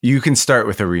you can start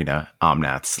with Arena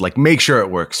Omnaths. Like make sure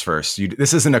it works first.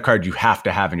 This isn't a card you have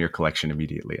to have in your collection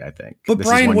immediately, I think. But this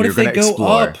Brian, what if they go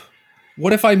up?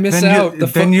 What if I miss out?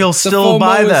 Then you'll still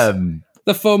buy them.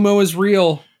 The FOMO is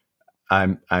real.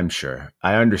 I'm sure.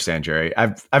 I understand, Jerry.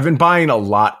 I've been buying a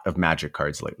lot of Magic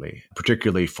cards lately,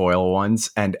 particularly foil ones.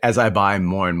 And as I buy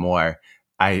more and more,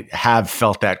 I have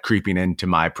felt that creeping into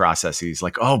my processes.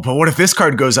 Like, oh, but what if this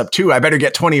card goes up too? I better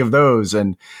get 20 of those.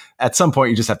 And at some point,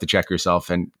 you just have to check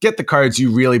yourself and get the cards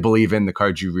you really believe in, the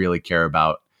cards you really care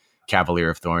about.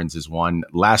 Cavalier of Thorns is one.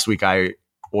 Last week, I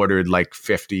ordered like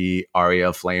 50 Aria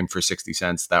of Flame for 60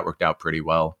 cents. That worked out pretty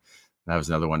well. That was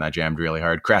another one I jammed really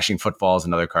hard. Crashing Footfall is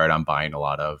another card I'm buying a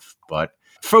lot of. But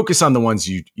focus on the ones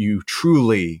you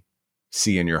truly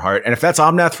see in your heart. And if that's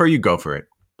Omnath for you, go for it.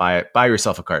 Buy it. Buy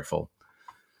yourself a cart full.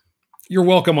 You're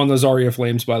welcome on those Aria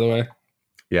Flames, by the way.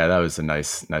 Yeah, that was a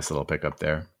nice little pickup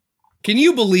there. Can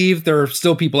you believe there are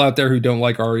still people out there who don't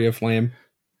like Aria Flame?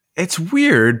 It's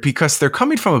weird because they're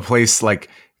coming from a place like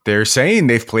they're saying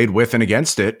they've played with and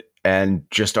against it and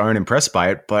just aren't impressed by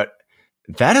it. But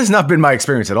that has not been my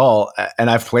experience at all. And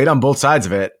I've played on both sides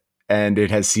of it, and it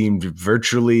has seemed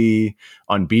virtually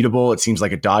unbeatable. It seems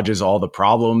like it dodges all the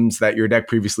problems that your deck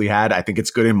previously had. I think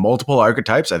it's good in multiple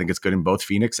archetypes. I think it's good in both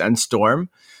Phoenix and Storm.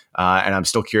 And I'm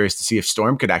still curious to see if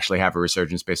Storm could actually have a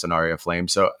resurgence based on Aria Flame.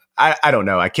 So I don't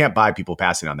know. I can't buy people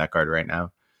passing on that card right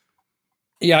now.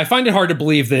 Yeah, I find it hard to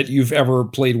believe that you've ever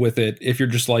played with it if you're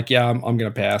just like, yeah, I'm going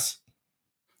to pass.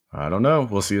 I don't know.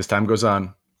 We'll see as time goes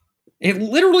on. It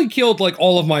literally killed like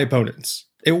all of my opponents.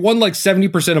 It won like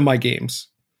 70% of my games.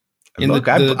 Look,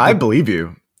 I believe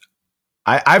you.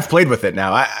 I've played with it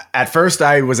now. At first,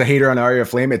 I was a hater on Aria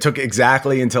Flame. It took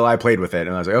exactly until I played with it.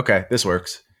 And I was like, okay, this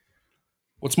works.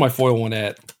 What's my foil one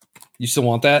at? You still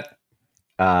want that?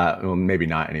 Well, maybe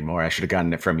not anymore. I should have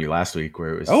gotten it from you last week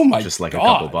where it was just like a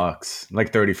couple bucks,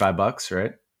 like $35,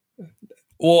 right?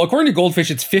 Well, according to Goldfish,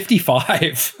 it's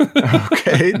 55.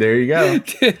 Okay, there you go.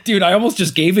 Dude, I almost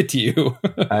just gave it to you.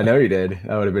 I know you did.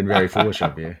 That would have been very foolish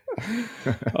of you.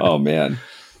 Oh, man.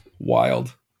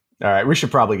 Wild. All right, we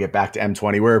should probably get back to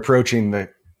M20. We're approaching the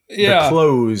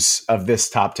close of this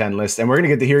top 10 list, and we're going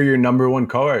to get to hear your number one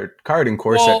card in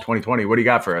Core Set 2020. What do you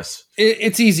got for us?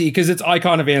 It's easy because it's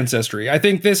Icon of Ancestry. I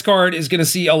think this card is going to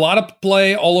see a lot of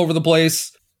play all over the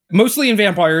place, mostly in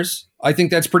Vampires. I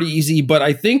think that's pretty easy, but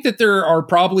I think that there are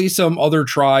probably some other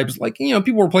tribes, like,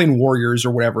 people were playing Warriors or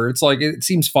whatever. It's like, it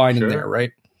seems fine in there,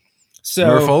 right? So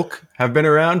Merfolk have been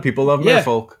around. People love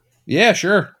Merfolk. Yeah,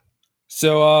 sure.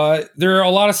 So there are a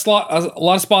lot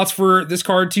of spots for this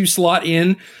card to slot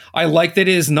in. I like that it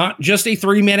is not just a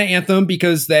 3-mana Anthem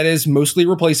because that is mostly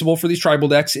replaceable for these tribal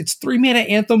decks. It's 3-mana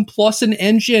Anthem plus an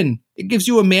engine. It gives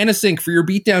you a mana sink for your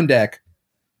beatdown deck.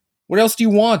 What else do you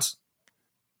want?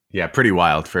 Yeah, pretty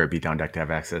wild for a beatdown deck to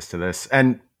have access to this.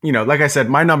 And, like I said,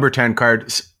 my number 10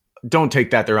 card, don't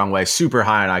take that the wrong way, super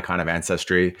high on Icon of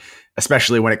Ancestry,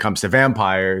 especially when it comes to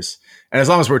Vampires. And as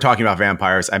long as we're talking about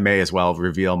Vampires, I may as well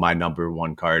reveal my number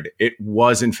 1 card. It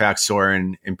was, in fact,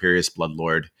 Sorin, Imperious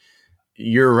Bloodlord.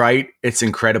 You're right. It's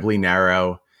incredibly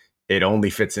narrow. It only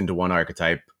fits into one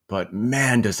archetype. But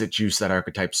man, does it juice that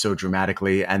archetype so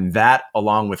dramatically. And that,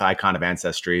 along with Icon of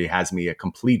Ancestry, has me a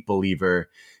complete believer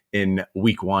in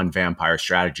week 1 Vampire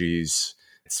strategies.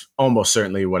 It's almost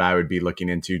certainly what I would be looking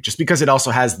into, just because it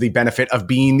also has the benefit of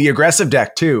being the aggressive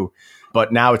deck, too.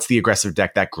 But now it's the aggressive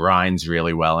deck that grinds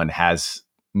really well and has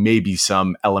maybe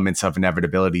some elements of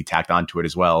inevitability tacked onto it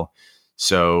as well.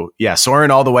 So yeah, Sorin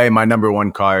all the way, my number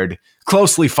 1 card,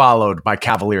 closely followed by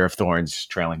Cavalier of Thorns,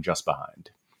 trailing just behind.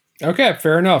 Okay,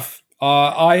 fair enough.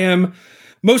 I am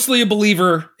mostly a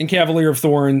believer in Cavalier of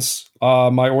Thorns.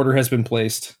 My order has been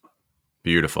placed.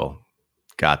 Beautiful.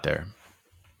 Got there.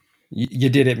 You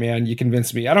did it, man. You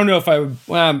convinced me. I don't know if I would.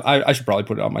 Well, I should probably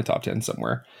put it on my top 10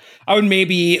 somewhere. I would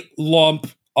maybe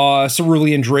lump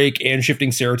Cerulean Drake and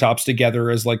Shifting Ceratops together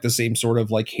as like the same sort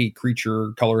of like hate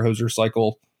creature color hoser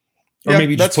cycle. Or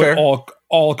maybe just put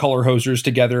all color hosers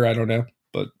together. I don't know.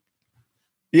 But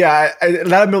yeah,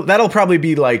 that'll probably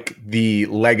be like the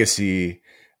legacy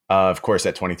of Core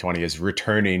Set 2020 is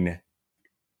returning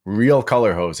real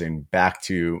color hosing back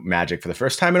to Magic for the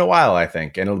first time in a while, I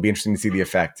think. And it'll be interesting to see the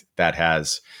effect that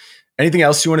has. Anything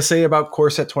else you want to say about Core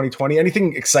Set 2020?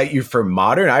 Anything excite you for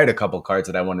Modern? I had a couple cards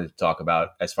that I wanted to talk about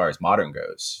as far as Modern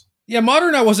goes. Yeah,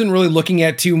 Modern I wasn't really looking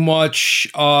at too much.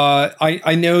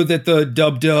 I know that the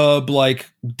dub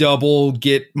like double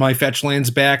get my fetch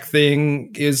lands back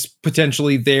thing is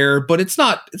potentially there, but it's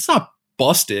not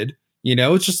busted.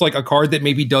 It's just like a card that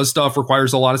maybe does stuff,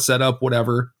 requires a lot of setup,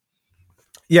 whatever.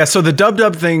 Yeah, so the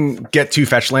dub thing, get 2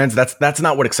 fetch lands, that's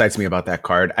not what excites me about that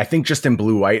card. I think just in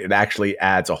blue-white, it actually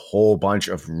adds a whole bunch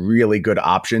of really good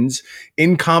options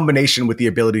in combination with the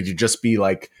ability to just be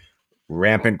like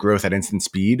rampant growth at instant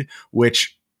speed,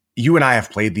 which you and I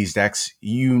have played these decks.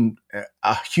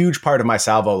 A huge part of my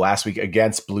salvo last week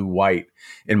against blue-white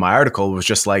in my article was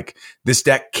just like, this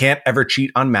deck can't ever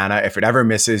cheat on mana. If it ever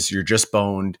misses, you're just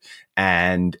boned.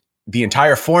 And the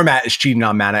entire format is cheating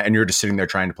on mana and you're just sitting there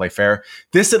trying to play fair.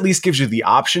 This at least gives you the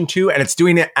option to, and it's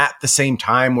doing it at the same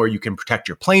time where you can protect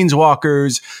your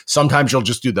planeswalkers. Sometimes you'll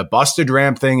just do the busted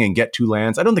ramp thing and get 2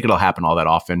 lands. I don't think it'll happen all that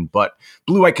often, but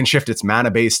blue-white can shift its mana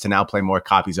base to now play more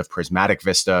copies of Prismatic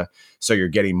Vista, so you're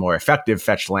getting more effective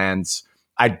fetch lands.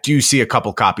 I do see a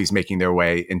couple copies making their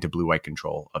way into blue-white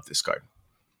control of this card.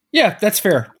 Yeah, that's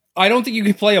fair. I don't think you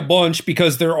can play a bunch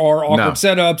because there are awkward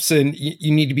setups and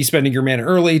you need to be spending your mana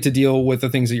early to deal with the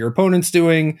things that your opponent's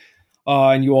doing.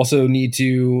 And you also need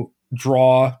to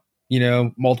draw,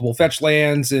 multiple fetch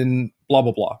lands and blah,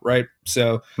 blah, blah. Right.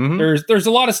 So there's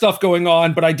a lot of stuff going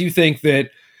on, but I do think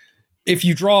that if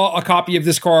you draw a copy of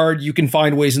this card, you can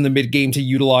find ways in the mid game to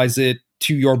utilize it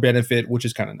to your benefit, which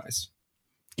is kind of nice.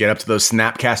 Get up to those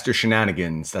Snapcaster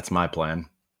shenanigans. That's my plan.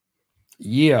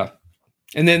 Yeah.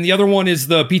 And then the other one is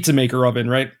the pizza maker oven,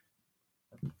 right?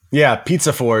 Yeah,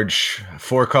 Pizza Forge.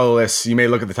 4 colorless. You may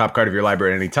look at the top card of your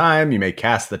library at any time. You may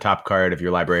cast the top card of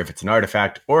your library if it's an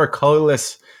artifact, or a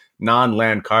colorless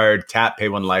non-land card. Tap, pay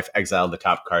 1 life, exile the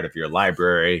top card of your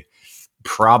library.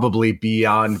 Probably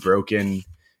beyond broken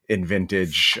in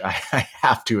Vintage, I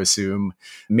have to assume.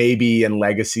 Maybe in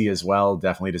Legacy as well.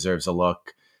 Definitely deserves a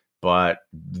look. But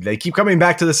they keep coming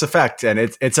back to this effect, and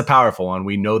it's a powerful one.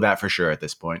 We know that for sure at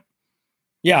this point.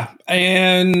 Yeah,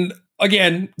 and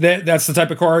again, that's the type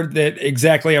of card that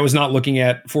exactly I was not looking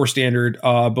at for Standard,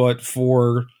 but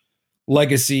for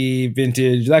Legacy,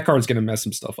 Vintage, that card's going to mess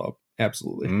some stuff up.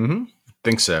 Absolutely. Mm-hmm.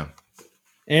 Think so.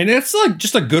 And it's like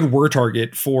just a good war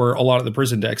target for a lot of the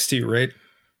prison decks too, right?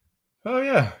 Oh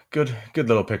yeah, good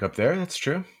little pickup there. That's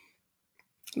true.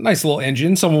 Nice little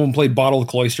engine. Someone played Bottled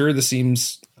Cloister. This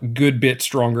seems a good bit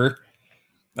stronger.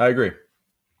 I agree.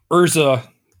 Urza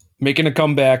making a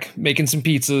comeback, making some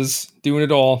pizzas, doing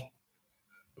it all.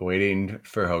 Waiting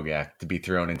for Hogak to be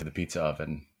thrown into the pizza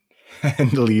oven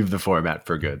and leave the format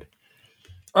for good.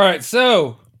 All right,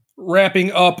 so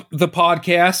wrapping up the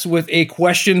podcast with a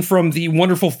question from the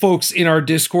wonderful folks in our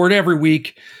Discord. Every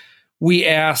week, we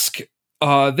ask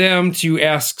them to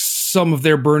ask some of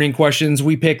their burning questions.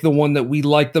 We pick the one that we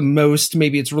like the most.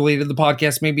 Maybe it's related to the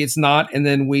podcast, maybe it's not. And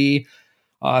then we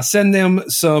send them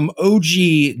some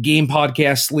OG game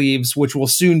podcast sleeves, which will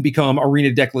soon become Arena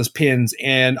Decklist pins.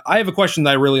 And I have a question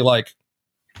that I really like.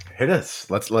 Hit us.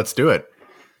 Let's do it.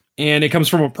 And it comes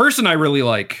from a person I really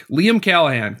like, Liam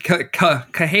Callahan.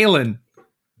 Cahalan.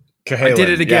 I did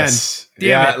it again. Yes.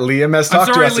 Yeah, Liam has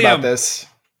talked to us about this.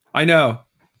 I know.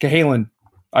 Cahalan.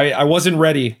 I wasn't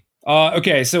ready.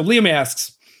 Okay, so Liam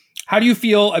asks, how do you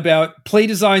feel about Play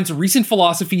Design's recent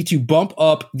philosophy to bump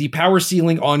up the power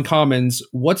ceiling on commons?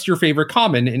 What's your favorite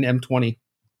common in M20?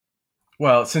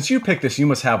 Well, since you picked this, you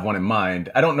must have one in mind.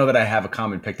 I don't know that I have a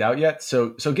common picked out yet,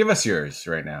 so give us yours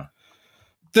right now.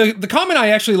 The common I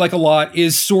actually like a lot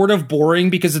is sort of boring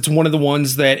because it's one of the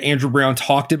ones that Andrew Brown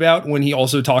talked about when he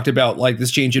also talked about like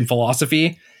this change in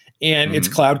philosophy. And it's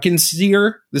Cloudkin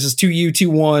Seer. This is 2U,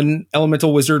 2-1,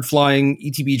 Elemental Wizard, flying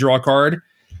ETB draw card.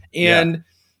 And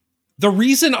the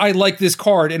reason I like this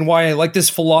card and why I like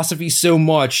this philosophy so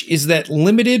much is that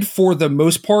limited for the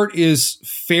most part is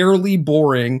fairly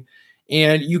boring.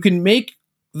 And you can make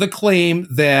the claim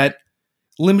that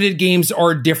limited games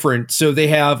are different, so they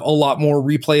have a lot more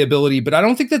replayability. But I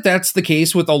don't think that that's the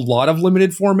case with a lot of limited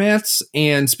formats,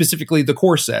 and specifically the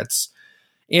core sets.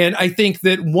 And I think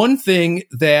that one thing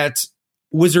that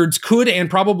Wizards could and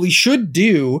probably should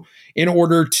do in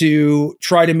order to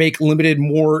try to make limited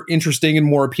more interesting and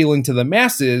more appealing to the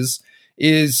masses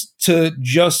is to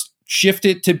just shift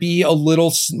it to be a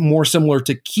little more similar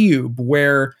to Cube,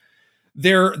 where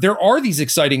there are these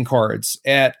exciting cards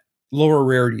at lower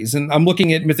rarities. And I'm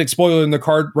looking at Mythic Spoiler, and the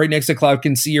card right next to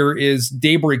Cloudkin Seer is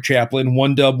Daybreak Chaplain,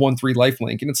 1/1, 1/3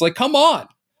 lifelink. And it's like, come on.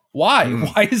 Why?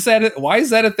 Why is that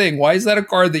a thing? Why is that a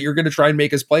card that you're going to try and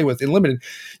make us play with in limited?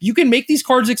 You can make these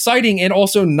cards exciting and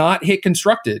also not hit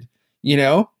constructed,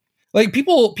 Like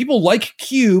people like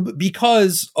Cube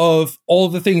because of all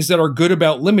of the things that are good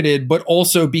about limited, but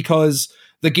also because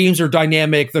the games are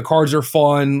dynamic, the cards are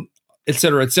fun, et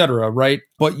cetera, right?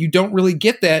 But you don't really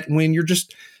get that when you're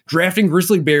just drafting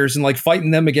Grizzly Bears and like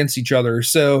fighting them against each other.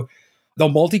 So the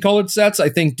multicolored sets, I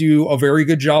think, do a very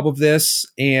good job of this.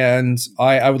 And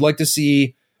I would like to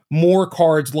see more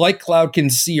cards like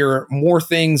Cloudkin Seer, more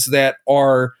things that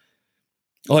are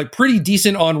like pretty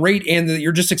decent on rate and that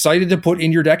you're just excited to put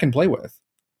in your deck and play with.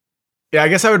 Yeah, I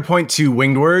guess I would point to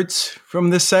Winged Words from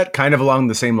this set, kind of along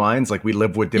the same lines. Like we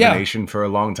lived with Divination for a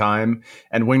long time.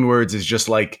 And Winged Words is just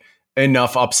like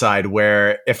enough upside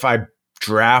where if I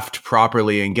draft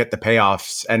properly and get the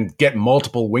payoffs and get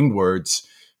multiple Winged Words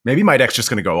maybe my deck's just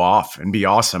going to go off and be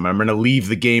awesome. I'm going to leave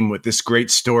the game with this great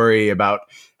story about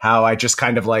how I just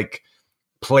kind of like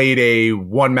played a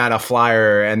 1-mana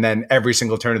flyer, and then every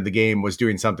single turn of the game was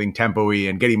doing something tempo-y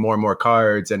and getting more and more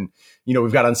cards. And, you know,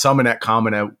 we've got Unsummon at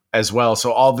common as well.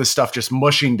 So all this stuff just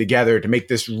mushing together to make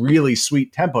this really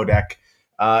sweet tempo deck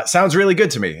sounds really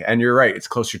good to me. And you're right, it's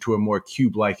closer to a more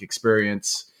cube-like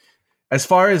experience. As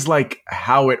far as like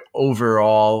how it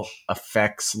overall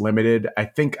affects limited, I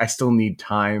think I still need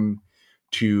time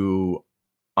to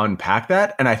unpack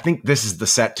that. And I think this is the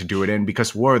set to do it in,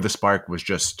 because War of the Spark was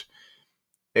just,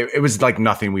 it was like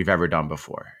nothing we've ever done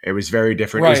before. It was very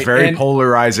different. Right. It was very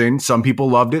polarizing. Some people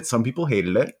loved it. Some people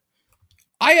hated it.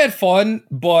 I had fun,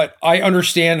 but I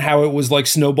understand how it was like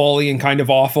snowbally and kind of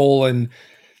awful. And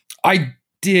I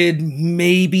did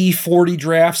maybe 40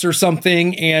 drafts or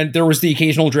something, and there was the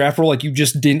occasional draft where like you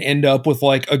just didn't end up with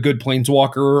like a good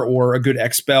Planeswalker or a good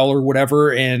X-Spell or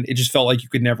whatever, and it just felt like you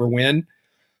could never win.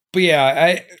 But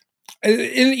yeah,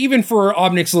 and even for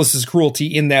Ob Nixilis's Cruelty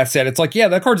in that set, it's like, yeah,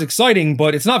 that card's exciting,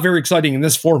 but it's not very exciting in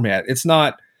this format. It's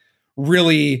not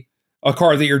really a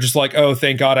card that you're just like, oh,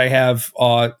 thank God I have,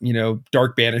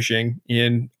 Dark Banishing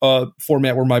in a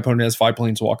format where my opponent has 5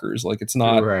 Planeswalkers. Like, it's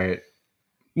not right.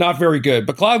 Not very good.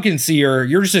 But Cloudkin Seer,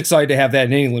 you're just excited to have that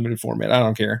in any limited format. I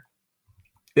don't care.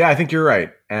 Yeah, I think you're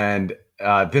right. And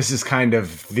this is kind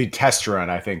of the test run,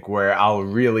 I think, where I'll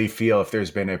really feel if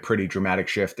there's been a pretty dramatic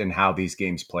shift in how these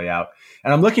games play out.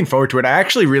 And I'm looking forward to it. I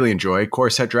actually really enjoy core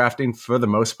set drafting for the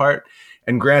most part.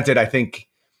 And granted, I think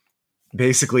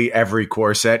basically every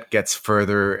core set gets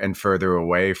further and further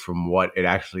away from what it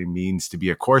actually means to be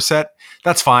a core set.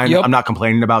 That's fine. Yep. I'm not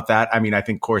complaining about that. I mean, I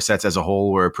think core sets as a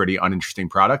whole were a pretty uninteresting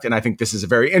product. And I think this is a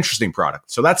very interesting product.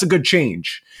 So that's a good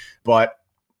change. But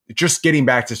just getting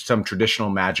back to some traditional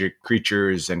Magic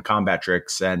creatures and combat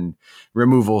tricks and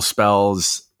removal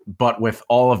spells, but with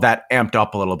all of that amped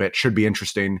up a little bit, should be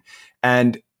interesting.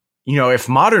 And, you know, if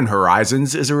Modern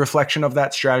Horizons is a reflection of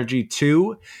that strategy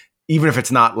too, even if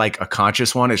it's not like a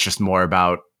conscious one, it's just more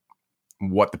about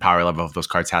what the power level of those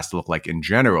cards has to look like in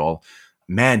general.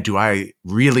 Man, do I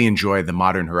really enjoy the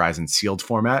Modern Horizons sealed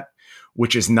format,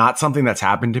 which is not something that's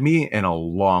happened to me in a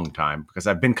long time, because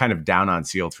I've been kind of down on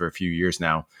sealed for a few years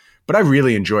now. But I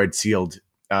really enjoyed sealed.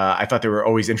 I thought there were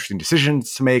always interesting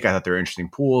decisions to make. I thought there were interesting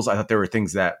pools. I thought there were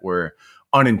things that were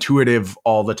unintuitive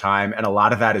all the time. And a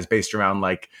lot of that is based around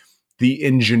like the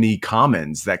engine-y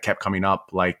commons that kept coming up.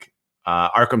 Like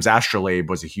Arkham's Astrolabe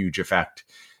was a huge effect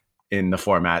in the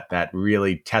format that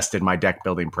really tested my deck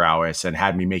building prowess and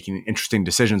had me making interesting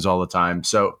decisions all the time.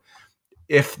 So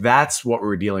if that's what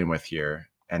we're dealing with here,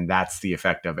 and that's the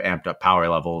effect of amped up power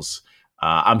levels,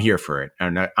 I'm here for it.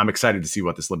 And I'm excited to see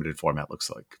what this limited format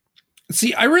looks like.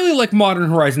 See, I really like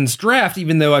Modern Horizons Draft,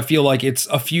 even though I feel like it's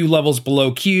a few levels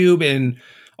below Cube and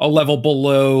a level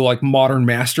below like Modern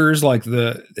Masters, like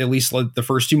at least like the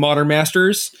first 2 Modern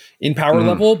Masters in power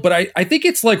level. But I think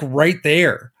it's like right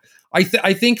there. I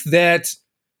think that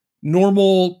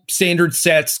normal standard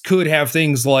sets could have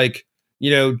things like,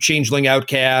 you know, Changeling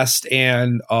Outcast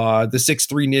and the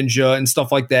 6/3 Ninja and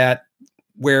stuff like that,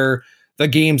 where the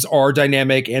games are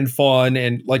dynamic and fun,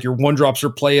 and like your 1-drops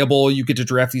are playable. You get to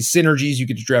draft these synergies. You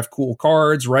get to draft cool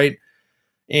cards, right?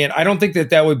 And I don't think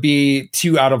that would be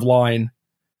too out of line.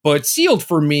 But sealed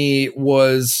for me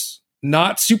was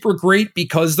not super great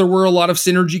because there were a lot of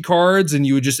synergy cards, and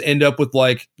you would just end up with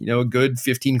like, you know, a good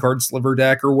 15-card sliver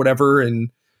deck or whatever, and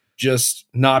just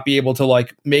not be able to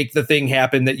like make the thing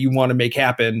happen that you want to make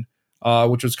happen,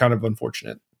 which was kind of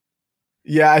unfortunate.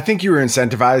 Yeah, I think you were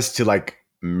incentivized to like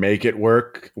make it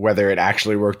work, whether it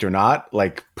actually worked or not,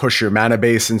 like push your mana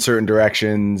base in certain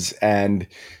directions. And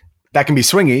that can be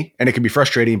swingy and it can be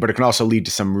frustrating, but it can also lead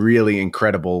to some really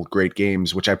incredible, great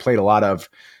games, which I played a lot of.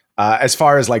 As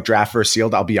far as like draft versus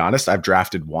sealed, I'll be honest, I've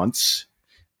drafted once.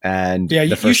 And yeah,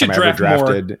 the first time I ever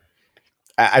drafted,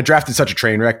 I drafted such a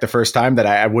train wreck the first time that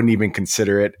I wouldn't even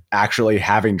consider it actually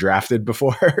having drafted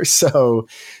before. So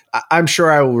I'm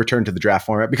sure I will return to the draft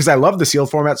format because I love the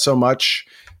sealed format so much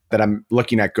that I'm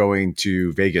looking at going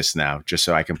to Vegas now just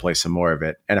so I can play some more of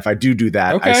it. And if I do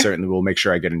that, okay, I certainly will make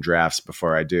sure I get in drafts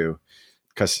before I do.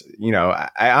 Because, you know,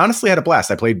 I honestly had a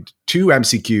blast. I played 2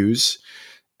 MCQs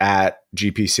at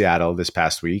GP Seattle this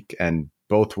past week, and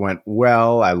both went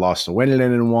well. I lost a win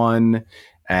in one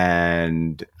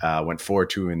and went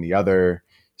 4-2 in the other.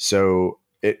 So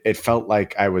it felt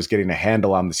like I was getting a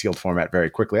handle on the sealed format very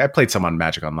quickly. I played some on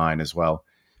Magic Online as well,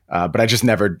 but I just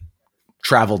never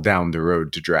travel down the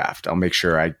road to draft. I'll make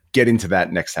sure I get into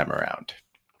that next time around.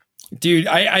 Dude,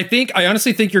 I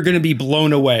honestly think you're going to be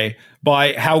blown away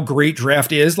by how great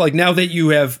draft is. Like, now that you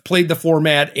have played the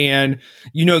format and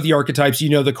you know the archetypes, you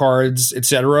know the cards,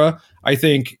 etc. I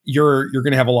think you're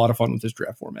going to have a lot of fun with this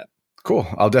draft format. Cool.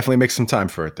 I'll definitely make some time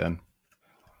for it then.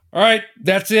 All right,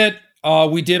 that's it.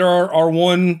 We did our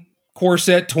one Core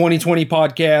Set 2020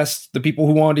 podcast. The people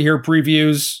who wanted to hear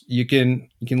previews, you can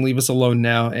leave us alone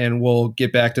now, and we'll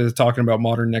get back to talking about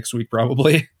Modern next week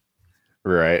probably.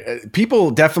 Right.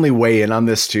 People definitely weigh in on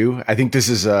this too. I think this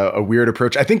is a weird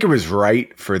approach. I think it was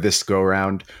right for this go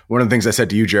around. One of the things I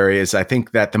said to you, Jerry, is I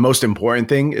think that the most important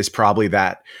thing is probably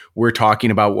that we're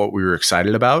talking about what we were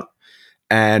excited about.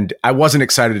 And I wasn't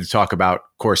excited to talk about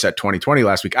Core Set 2020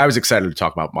 last week. I was excited to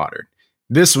talk about Modern.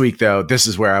 This week, though, this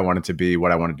is where I wanted to be,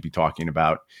 what I wanted to be talking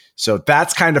about. So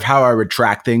that's kind of how I would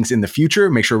track things in the future,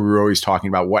 make sure we were always talking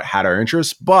about what had our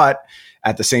interests. But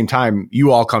at the same time,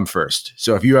 you all come first.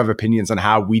 So if you have opinions on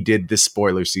how we did this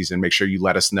spoiler season, make sure you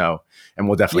let us know, and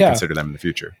we'll definitely consider them in the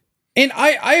future. And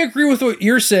I agree with what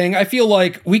you're saying. I feel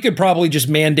like we could probably just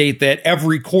mandate that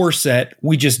every core set,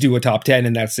 we just do a top 10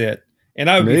 and that's it. And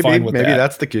I would be fine with that. Maybe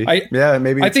that's the key.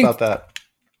 Maybe it's about that.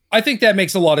 I think that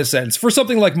makes a lot of sense for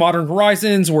something like Modern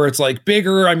Horizons, where it's like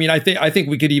bigger. I mean, I think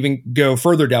we could even go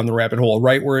further down the rabbit hole,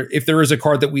 right? Where if there is a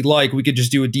card that we like, we could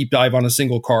just do a deep dive on a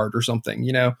single card or something,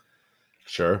 you know?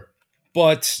 Sure.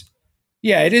 But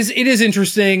yeah, it is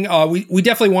interesting. We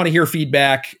definitely want to hear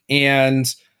feedback. And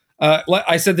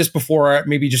I said this before,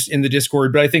 maybe just in the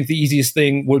Discord, but I think the easiest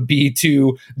thing would be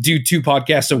to do 2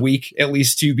 podcasts a week, at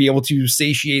least to be able to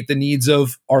satiate the needs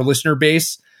of our listener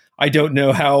base. I don't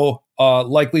know how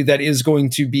likely that is going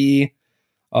to be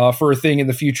for a thing in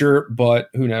the future, but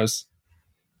who knows?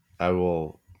 I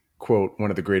will quote one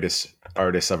of the greatest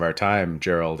artists of our time,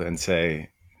 Gerald, and say,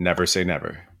 never say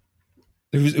never.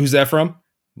 Who's that from?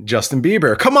 Justin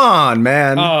Bieber. Come on,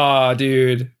 man. Oh,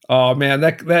 dude. Oh, man.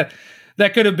 That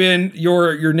could have been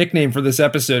your nickname for this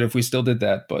episode if we still did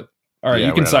that. But all right,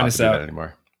 you can sign us out.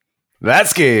 Anymore.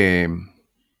 That's game.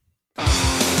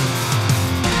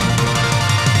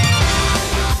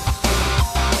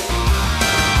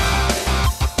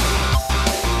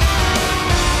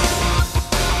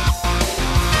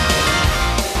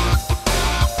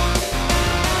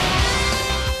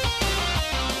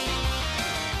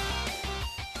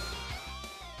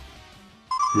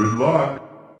 Good luck.